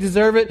because we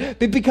deserve it,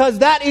 but because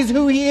that is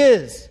who he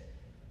is.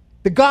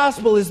 The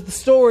gospel is the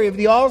story of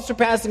the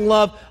all-surpassing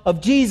love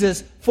of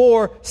Jesus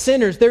for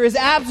sinners. There is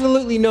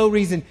absolutely no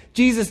reason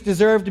Jesus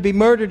deserved to be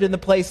murdered in the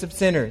place of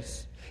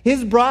sinners.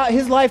 His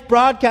life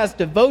broadcast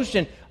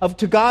devotion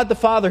to God the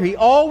Father. He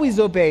always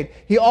obeyed.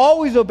 He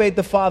always obeyed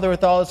the Father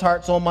with all his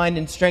heart, soul, mind,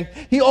 and strength.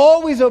 He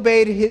always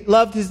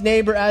loved his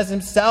neighbor as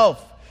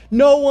himself.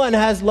 No one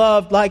has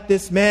loved like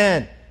this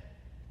man.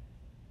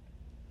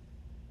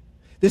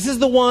 This is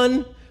the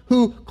one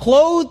who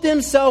clothed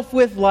himself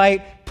with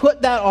light,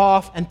 put that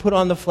off, and put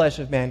on the flesh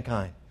of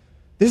mankind.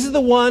 This is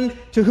the one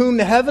to whom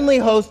the heavenly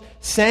host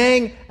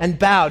sang and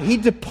bowed. He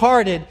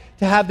departed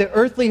to have the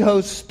earthly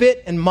host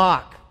spit and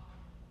mock.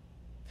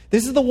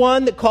 This is the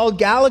one that called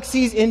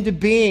galaxies into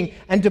being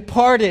and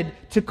departed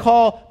to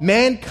call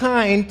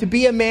mankind, to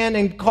be a man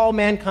and call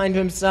mankind to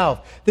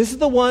himself. This is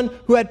the one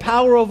who had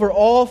power over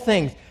all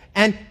things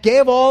and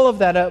gave all of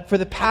that up for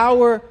the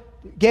power,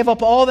 gave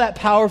up all that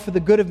power for the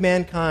good of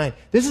mankind.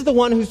 This is the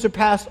one who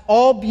surpassed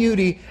all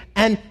beauty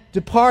and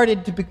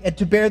departed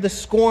to bear the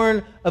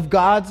scorn of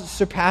God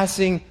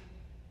surpassing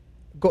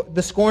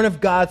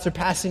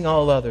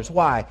all others.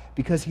 Why?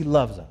 Because he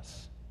loves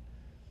us.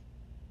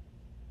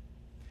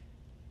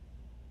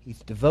 He's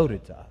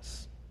devoted to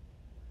us.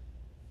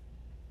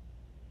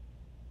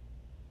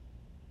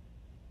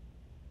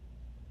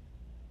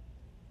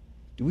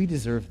 Do we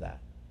deserve that?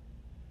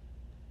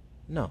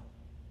 No.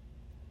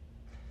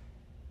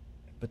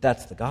 But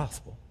that's the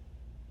gospel.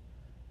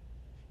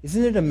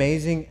 Isn't it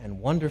amazing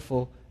and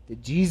wonderful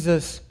that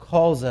Jesus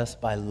calls us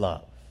by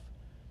love?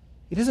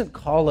 He doesn't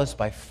call us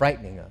by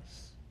frightening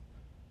us.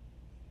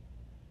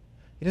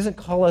 He doesn't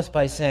call us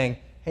by saying,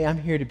 hey, I'm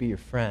here to be your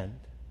friend.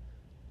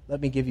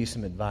 Let me give you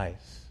some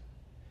advice.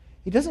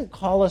 He doesn't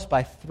call us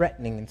by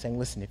threatening and saying,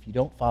 listen, if you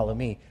don't follow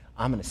me,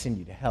 I'm going to send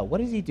you to hell. What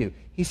does he do?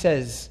 He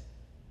says,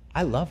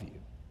 I love you.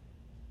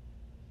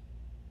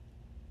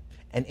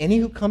 And any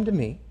who come to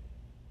me,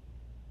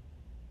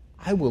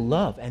 I will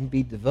love and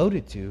be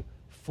devoted to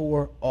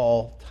for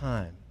all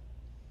time.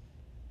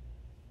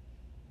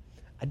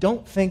 I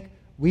don't think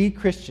we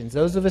Christians,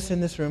 those of us in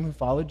this room who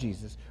follow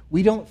Jesus,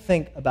 we don't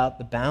think about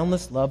the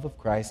boundless love of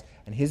Christ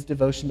and his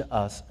devotion to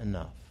us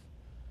enough.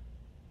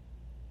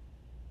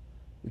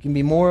 We can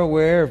be more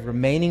aware of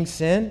remaining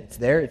sin. It's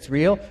there, it's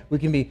real. We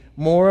can be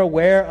more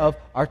aware of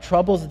our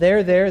troubles.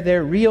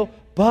 They're real.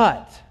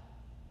 But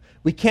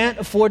we can't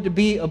afford to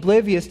be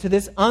oblivious to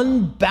this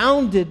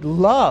unbounded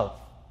love.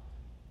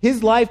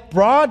 His life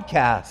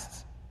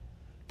broadcasts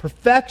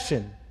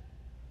perfection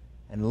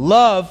and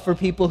love for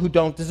people who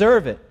don't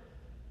deserve it.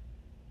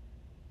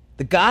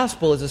 The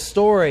gospel is a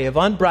story of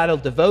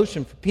unbridled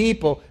devotion for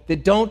people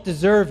that don't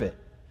deserve it.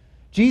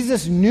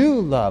 Jesus knew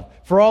love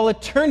for all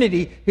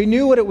eternity. He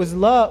knew what it was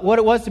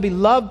to be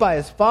loved by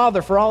his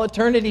Father. For all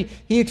eternity,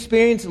 he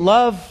experienced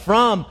love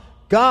from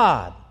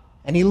God.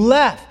 And he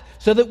left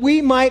so that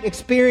we might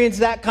experience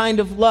that kind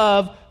of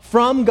love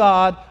from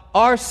God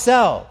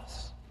ourselves.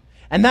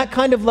 And that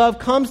kind of love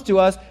comes to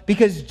us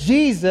because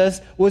Jesus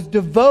was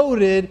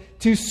devoted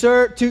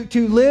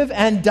to live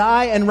and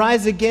die and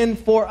rise again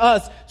for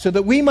us, so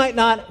that we might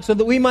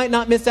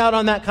not miss out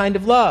on that kind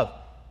of love.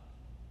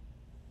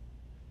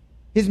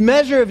 His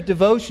measure of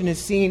devotion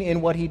is seen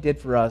in what he did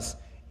for us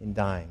in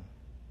dying.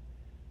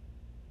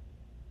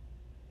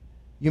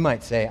 You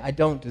might say, I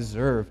don't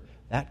deserve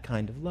that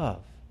kind of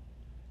love.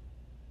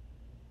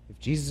 If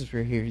Jesus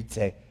were here, he'd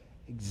say,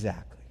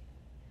 exactly.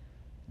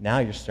 Now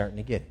you're starting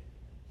to get it.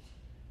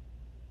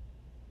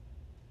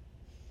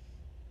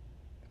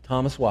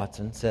 Thomas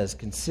Watson says,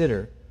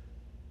 consider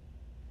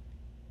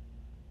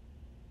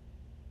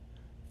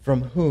for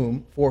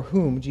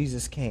whom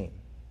Jesus came.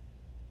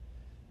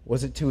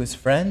 Was it to his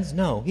friends?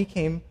 No, he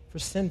came for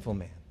sinful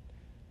man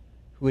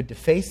who had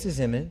defaced his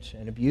image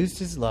and abused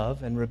his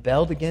love and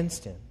rebelled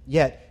against him.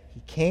 Yet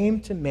he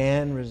came to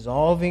man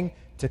resolving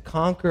to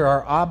conquer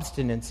our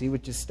obstinacy,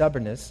 which is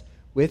stubbornness,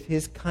 with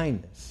his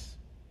kindness.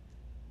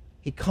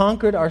 He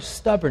conquered our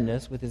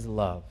stubbornness with his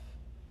love.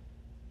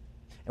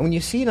 And when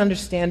you see and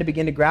understand and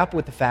begin to grapple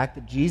with the fact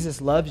that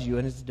Jesus loves you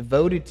and is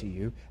devoted to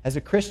you, as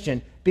a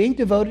Christian, being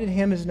devoted to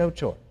him is no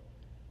chore.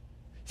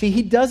 See,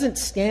 he doesn't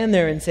stand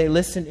there and say,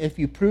 listen, if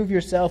you prove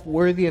yourself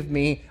worthy of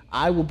me,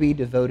 I will be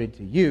devoted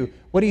to you.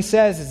 What he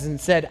says is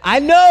instead, I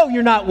know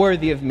you're not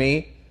worthy of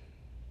me.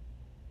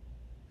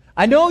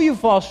 I know you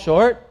fall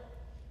short.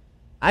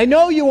 I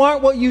know you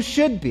aren't what you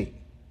should be.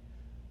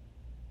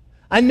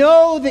 I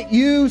know that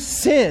you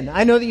sin.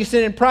 I know that you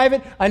sin in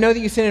private. I know that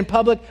you sin in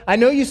public. I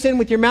know you sin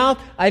with your mouth.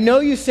 I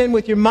know you sin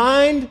with your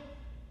mind.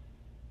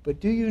 But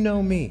do you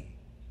know me?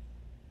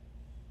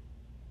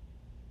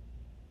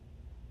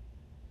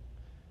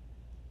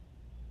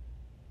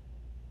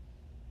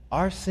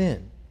 our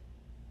sin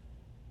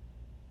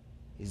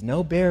is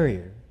no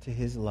barrier to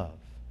his love.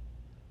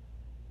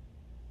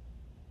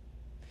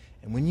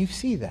 And when you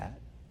see that,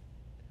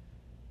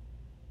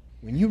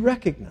 when you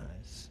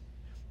recognize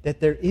that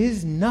there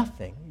is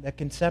nothing that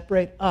can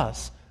separate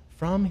us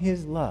from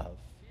his love,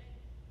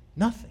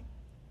 nothing.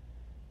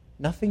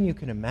 Nothing you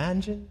can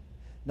imagine,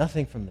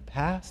 nothing from the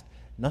past,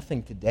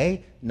 nothing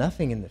today,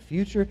 nothing in the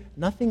future,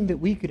 nothing that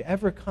we could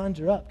ever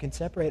conjure up can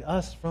separate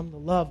us from the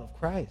love of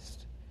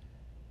Christ.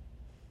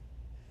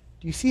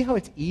 Do you see how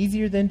it's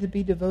easier then to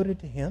be devoted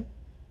to him?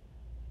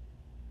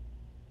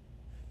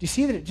 Do you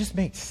see that it just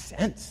makes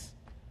sense?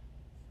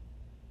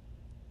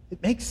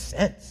 It makes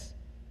sense.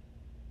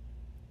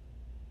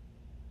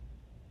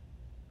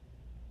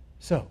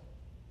 So,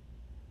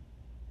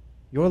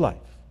 your life,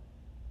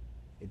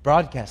 it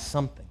broadcasts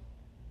something.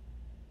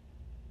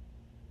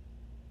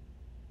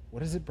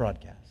 What does it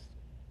broadcast?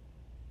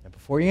 And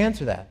before you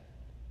answer that,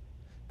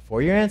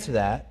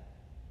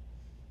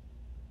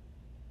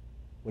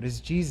 what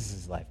does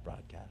Jesus' life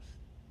broadcast?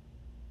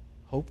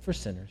 Hope for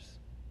sinners,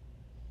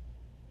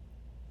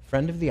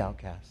 friend of the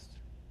outcast,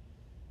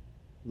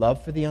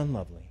 love for the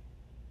unlovely.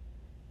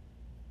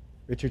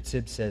 Richard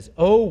Sibbs says,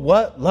 "Oh,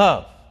 what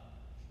love!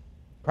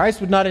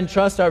 Christ would not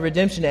entrust our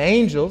redemption to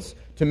angels,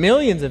 to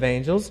millions of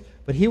angels,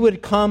 but he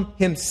would come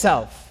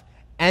himself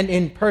and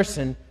in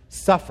person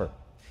suffer.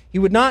 He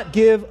would not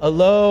give a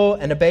low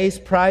and a base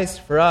price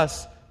for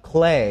us,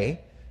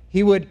 clay.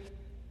 He would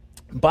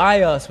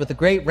buy us with a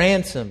great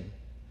ransom,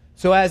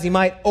 so as he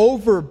might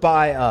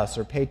overbuy us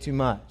or pay too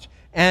much.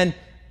 And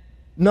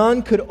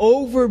none could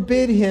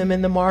overbid him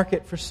in the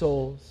market for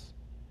souls.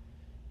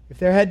 If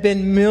there had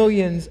been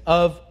millions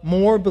of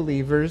more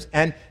believers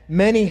and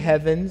many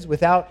heavens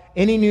without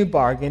any new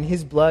bargain,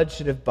 his blood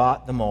should have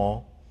bought them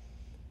all.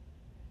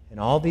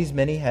 And all these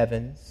many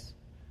heavens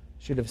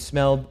should have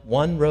smelled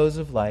one rose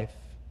of life.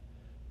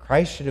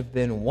 Christ should have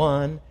been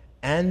one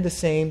and the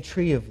same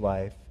tree of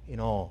life in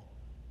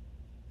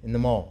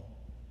them all.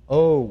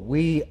 Oh,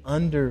 we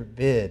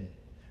underbid,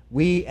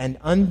 and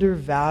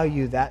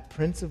undervalue that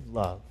Prince of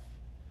Love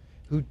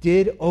who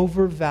did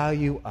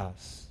overvalue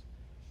us.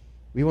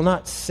 We will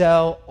not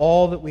sell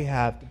all that we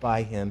have to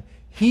buy him.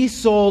 He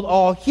sold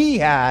all he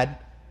had,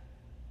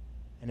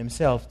 and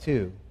himself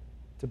too,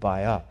 to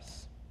buy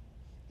us.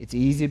 It's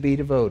easy to be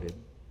devoted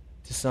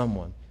to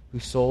someone who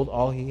sold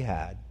all he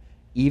had,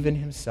 even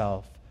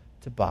himself,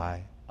 to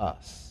buy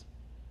us.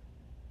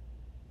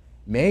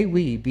 May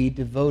we be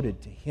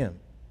devoted to him.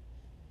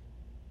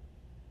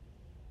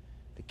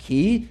 The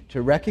key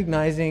to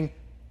recognizing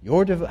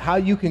how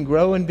you can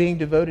grow in being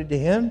devoted to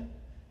him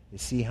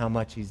is see how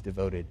much he's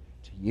devoted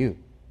to you.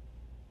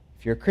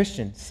 If you're a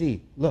Christian,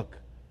 look,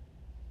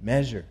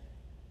 measure.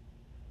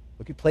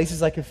 Look at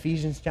places like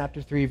Ephesians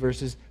chapter 3,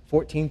 verses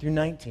 14 through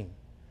 19.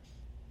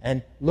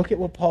 And look at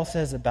what Paul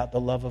says about the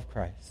love of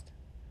Christ.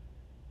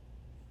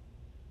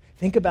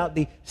 Think about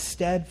the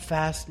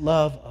steadfast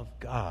love of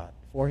God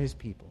for his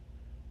people.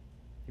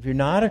 If you're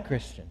not a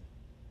Christian,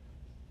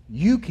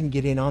 you can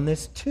get in on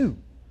this too.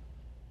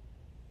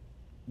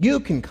 You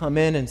can come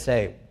in and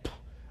say,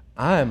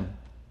 I'm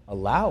a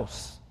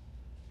louse.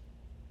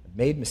 I've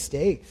made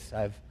mistakes.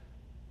 My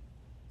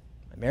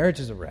marriage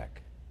is a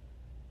wreck.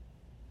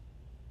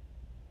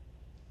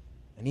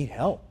 I need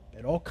help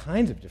at all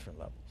kinds of different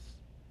levels.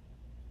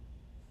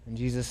 And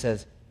Jesus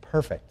says,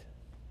 perfect.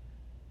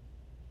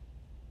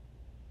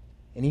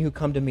 Any who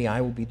come to me,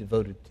 I will be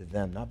devoted to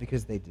them, not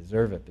because they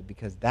deserve it, but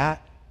because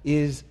that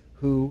is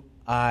who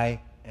I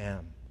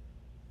am.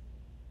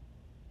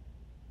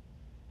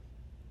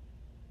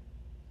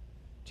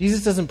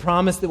 Jesus doesn't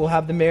promise that we'll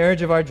have the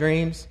marriage of our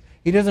dreams.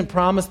 He doesn't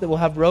promise that we'll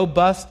have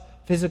robust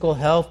physical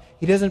health.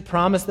 He doesn't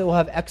promise that we'll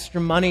have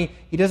extra money.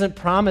 He doesn't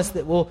promise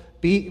that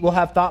we'll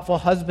have thoughtful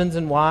husbands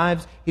and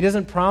wives. He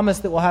doesn't promise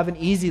that we'll have an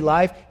easy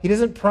life. He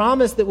doesn't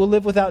promise that we'll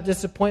live without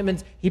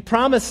disappointments. He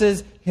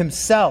promises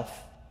himself.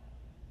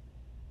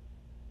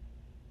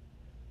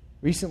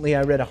 Recently,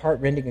 I read a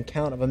heart-rending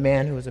account of a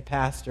man who was a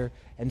pastor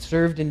and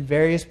served in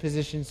various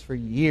positions for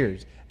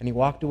years, and he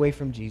walked away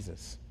from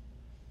Jesus.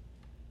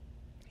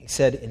 He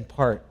said, in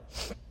part,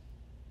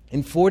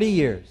 in 40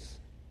 years,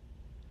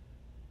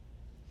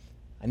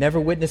 I never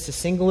witnessed a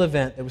single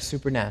event that was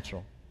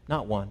supernatural.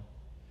 Not one.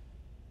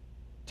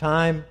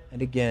 Time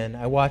and again,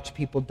 I watched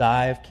people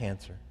die of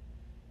cancer.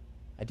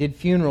 I did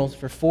funerals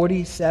for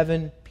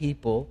 47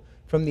 people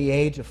from the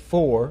age of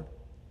 4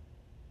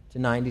 to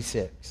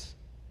 96.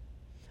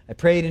 I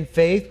prayed in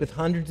faith with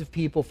hundreds of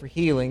people for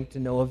healing to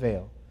no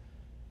avail.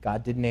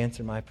 God didn't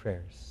answer my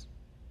prayers.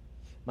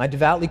 My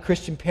devoutly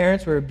Christian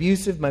parents were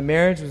abusive. My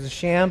marriage was a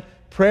sham.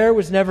 Prayer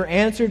was never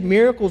answered.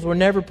 Miracles were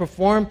never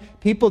performed.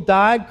 People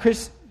died.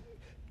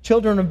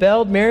 Children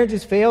rebelled.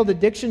 Marriages failed.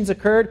 Addictions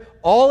occurred.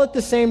 All at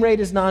the same rate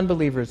as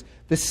non-believers.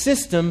 The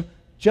system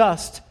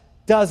just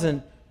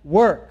doesn't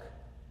work.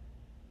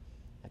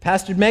 I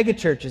pastored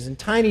megachurches and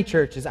tiny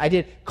churches. I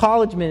did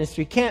college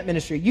ministry, camp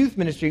ministry, youth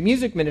ministry,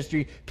 music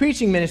ministry,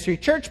 preaching ministry,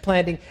 church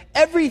planting,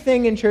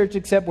 everything in church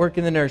except work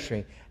in the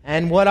nursery.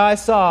 And what I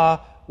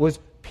saw was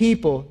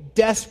people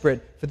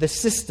desperate for the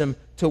system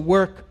to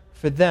work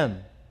for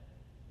them.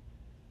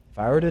 If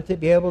I were to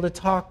be able to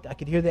talk, I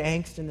could hear the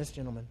angst in this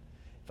gentleman.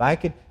 If I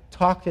could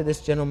talk to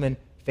this gentleman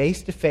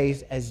face to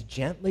face as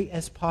gently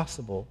as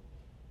possible,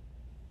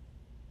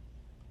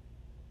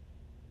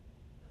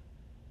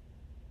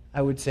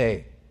 I would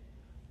say,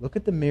 look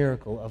at the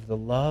miracle of the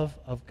love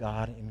of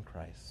God in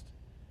Christ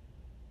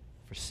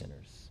for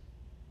sinners.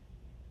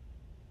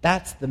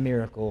 That's the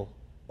miracle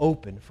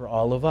open for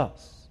all of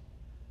us.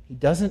 He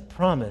doesn't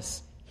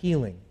promise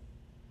healing.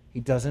 He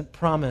doesn't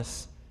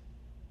promise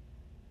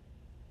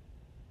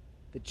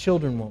that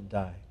children won't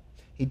die.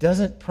 He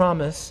doesn't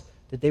promise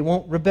that they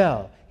won't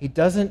rebel. He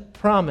doesn't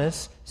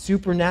promise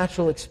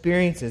supernatural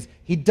experiences.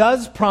 He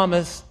does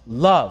promise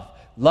love.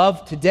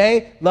 Love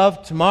today,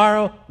 love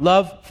tomorrow,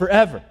 love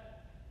forever.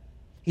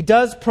 He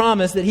does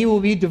promise that He will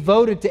be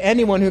devoted to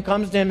anyone who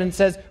comes to Him and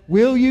says,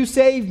 "Will you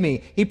save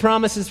me?" He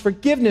promises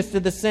forgiveness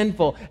to the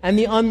sinful and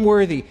the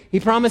unworthy.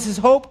 He promises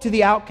hope to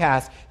the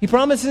outcast. He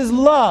promises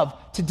love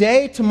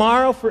today,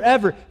 tomorrow,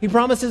 forever. He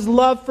promises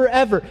love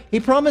forever. He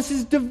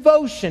promises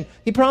devotion.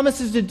 He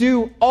promises to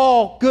do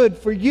all good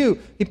for you.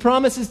 He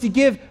promises to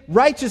give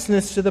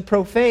righteousness to the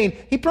profane.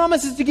 He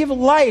promises to give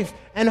life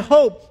and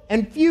hope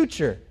and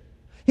future.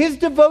 His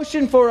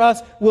devotion for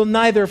us will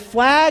neither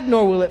flag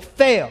nor will it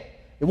fail.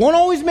 It won't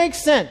always make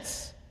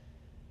sense,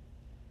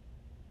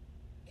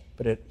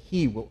 but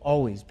He will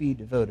always be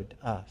devoted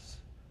to us.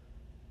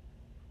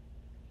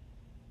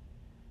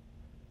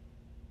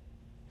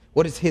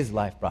 What is His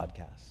life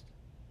broadcast?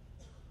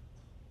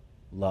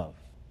 Love.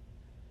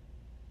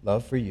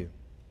 Love for you.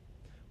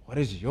 What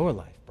is your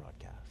life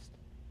broadcast?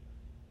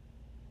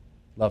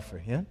 Love for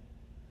Him?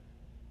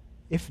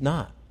 If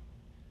not,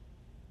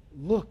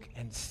 look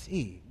and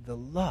see the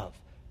love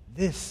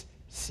this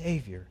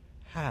Savior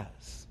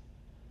has.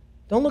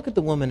 Don't look at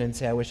the woman and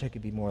say, "I wish I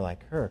could be more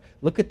like her."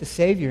 Look at the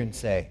Savior and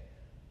say,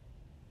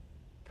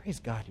 "Praise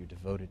God, you're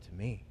devoted to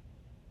me."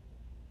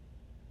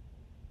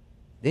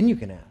 Then you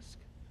can ask,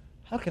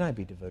 how can I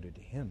be devoted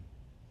to Him?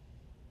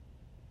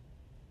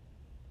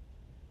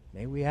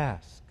 May we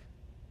ask.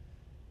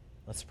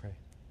 Let's pray.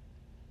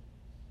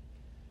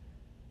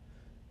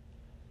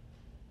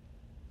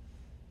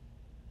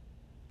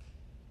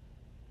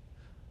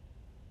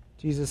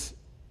 Jesus,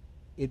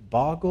 it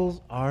boggles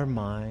our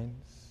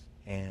minds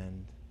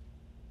and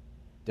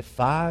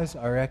defies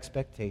our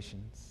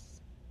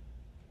expectations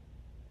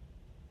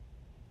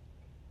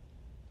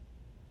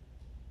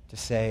to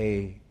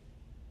say,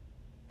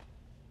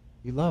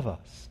 "You love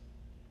us.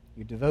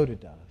 You're devoted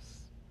to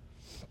us."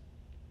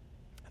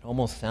 It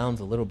almost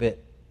sounds a little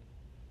bit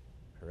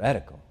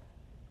heretical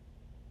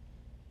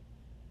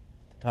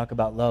to talk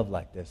about love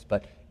like this,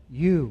 but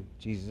you,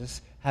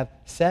 Jesus, have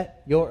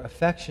set your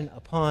affection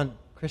upon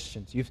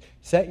Christians. You've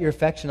set your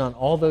affection on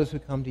all those who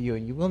come to you,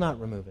 and you will not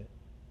remove it.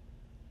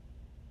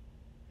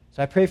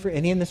 So I pray for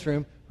any in this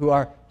room who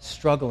are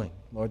struggling.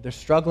 Lord, they're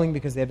struggling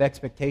because they have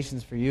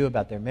expectations for you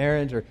about their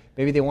marriage, or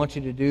maybe they want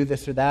you to do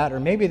this or that, or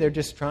maybe they're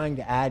just trying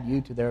to add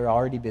you to their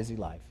already busy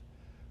life.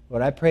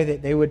 Lord, I pray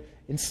that they would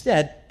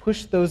instead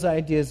push those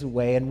ideas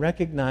away and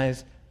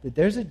recognize that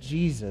there's a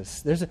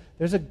Jesus,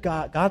 there's a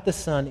God. God the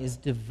Son is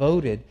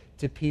devoted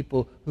to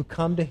people who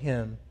come to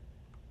Him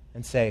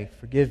and say,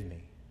 "Forgive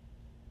me.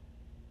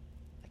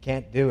 I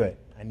can't do it.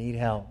 I need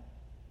help.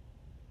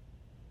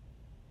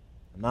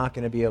 I'm not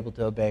going to be able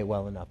to obey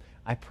well enough."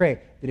 I pray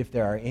that if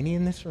there are any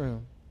in this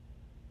room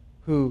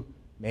who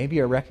maybe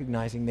are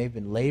recognizing they've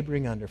been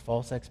laboring under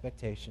false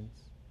expectations,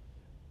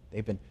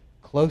 they've been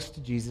close to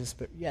Jesus,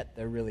 but yet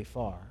they're really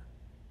far,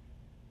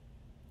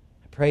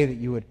 I pray that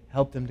you would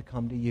help them to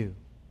come to you.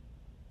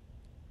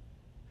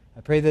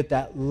 I pray that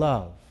that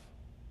love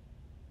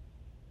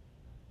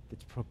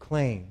that's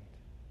proclaimed,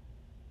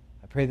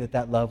 I pray that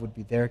that love would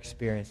be their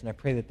experience, and I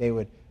pray that they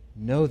would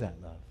know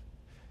that love.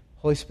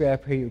 Holy Spirit, I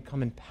pray you would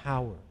come in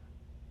power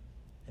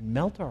and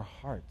melt our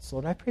hearts.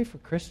 Lord, I pray for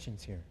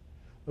Christians here.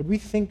 Lord, we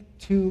think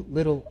too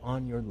little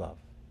on your love.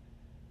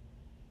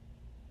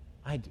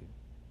 I do.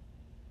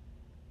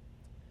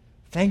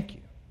 Thank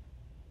you.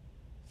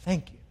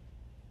 Thank you.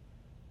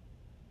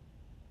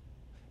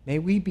 May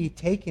we be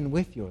taken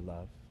with your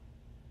love.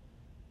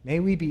 May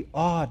we be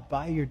awed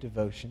by your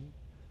devotion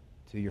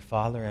to your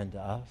Father and to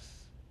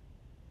us.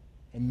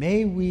 And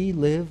may we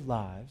live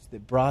lives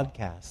that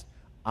broadcast,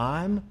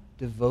 "I'm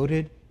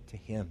devoted to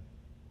Him.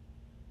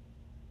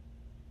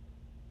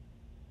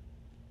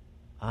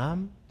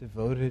 I'm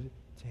devoted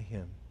to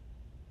Him."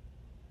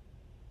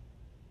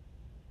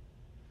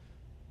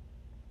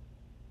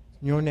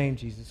 In your name,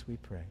 Jesus, we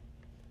pray.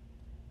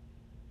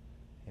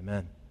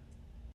 Amen.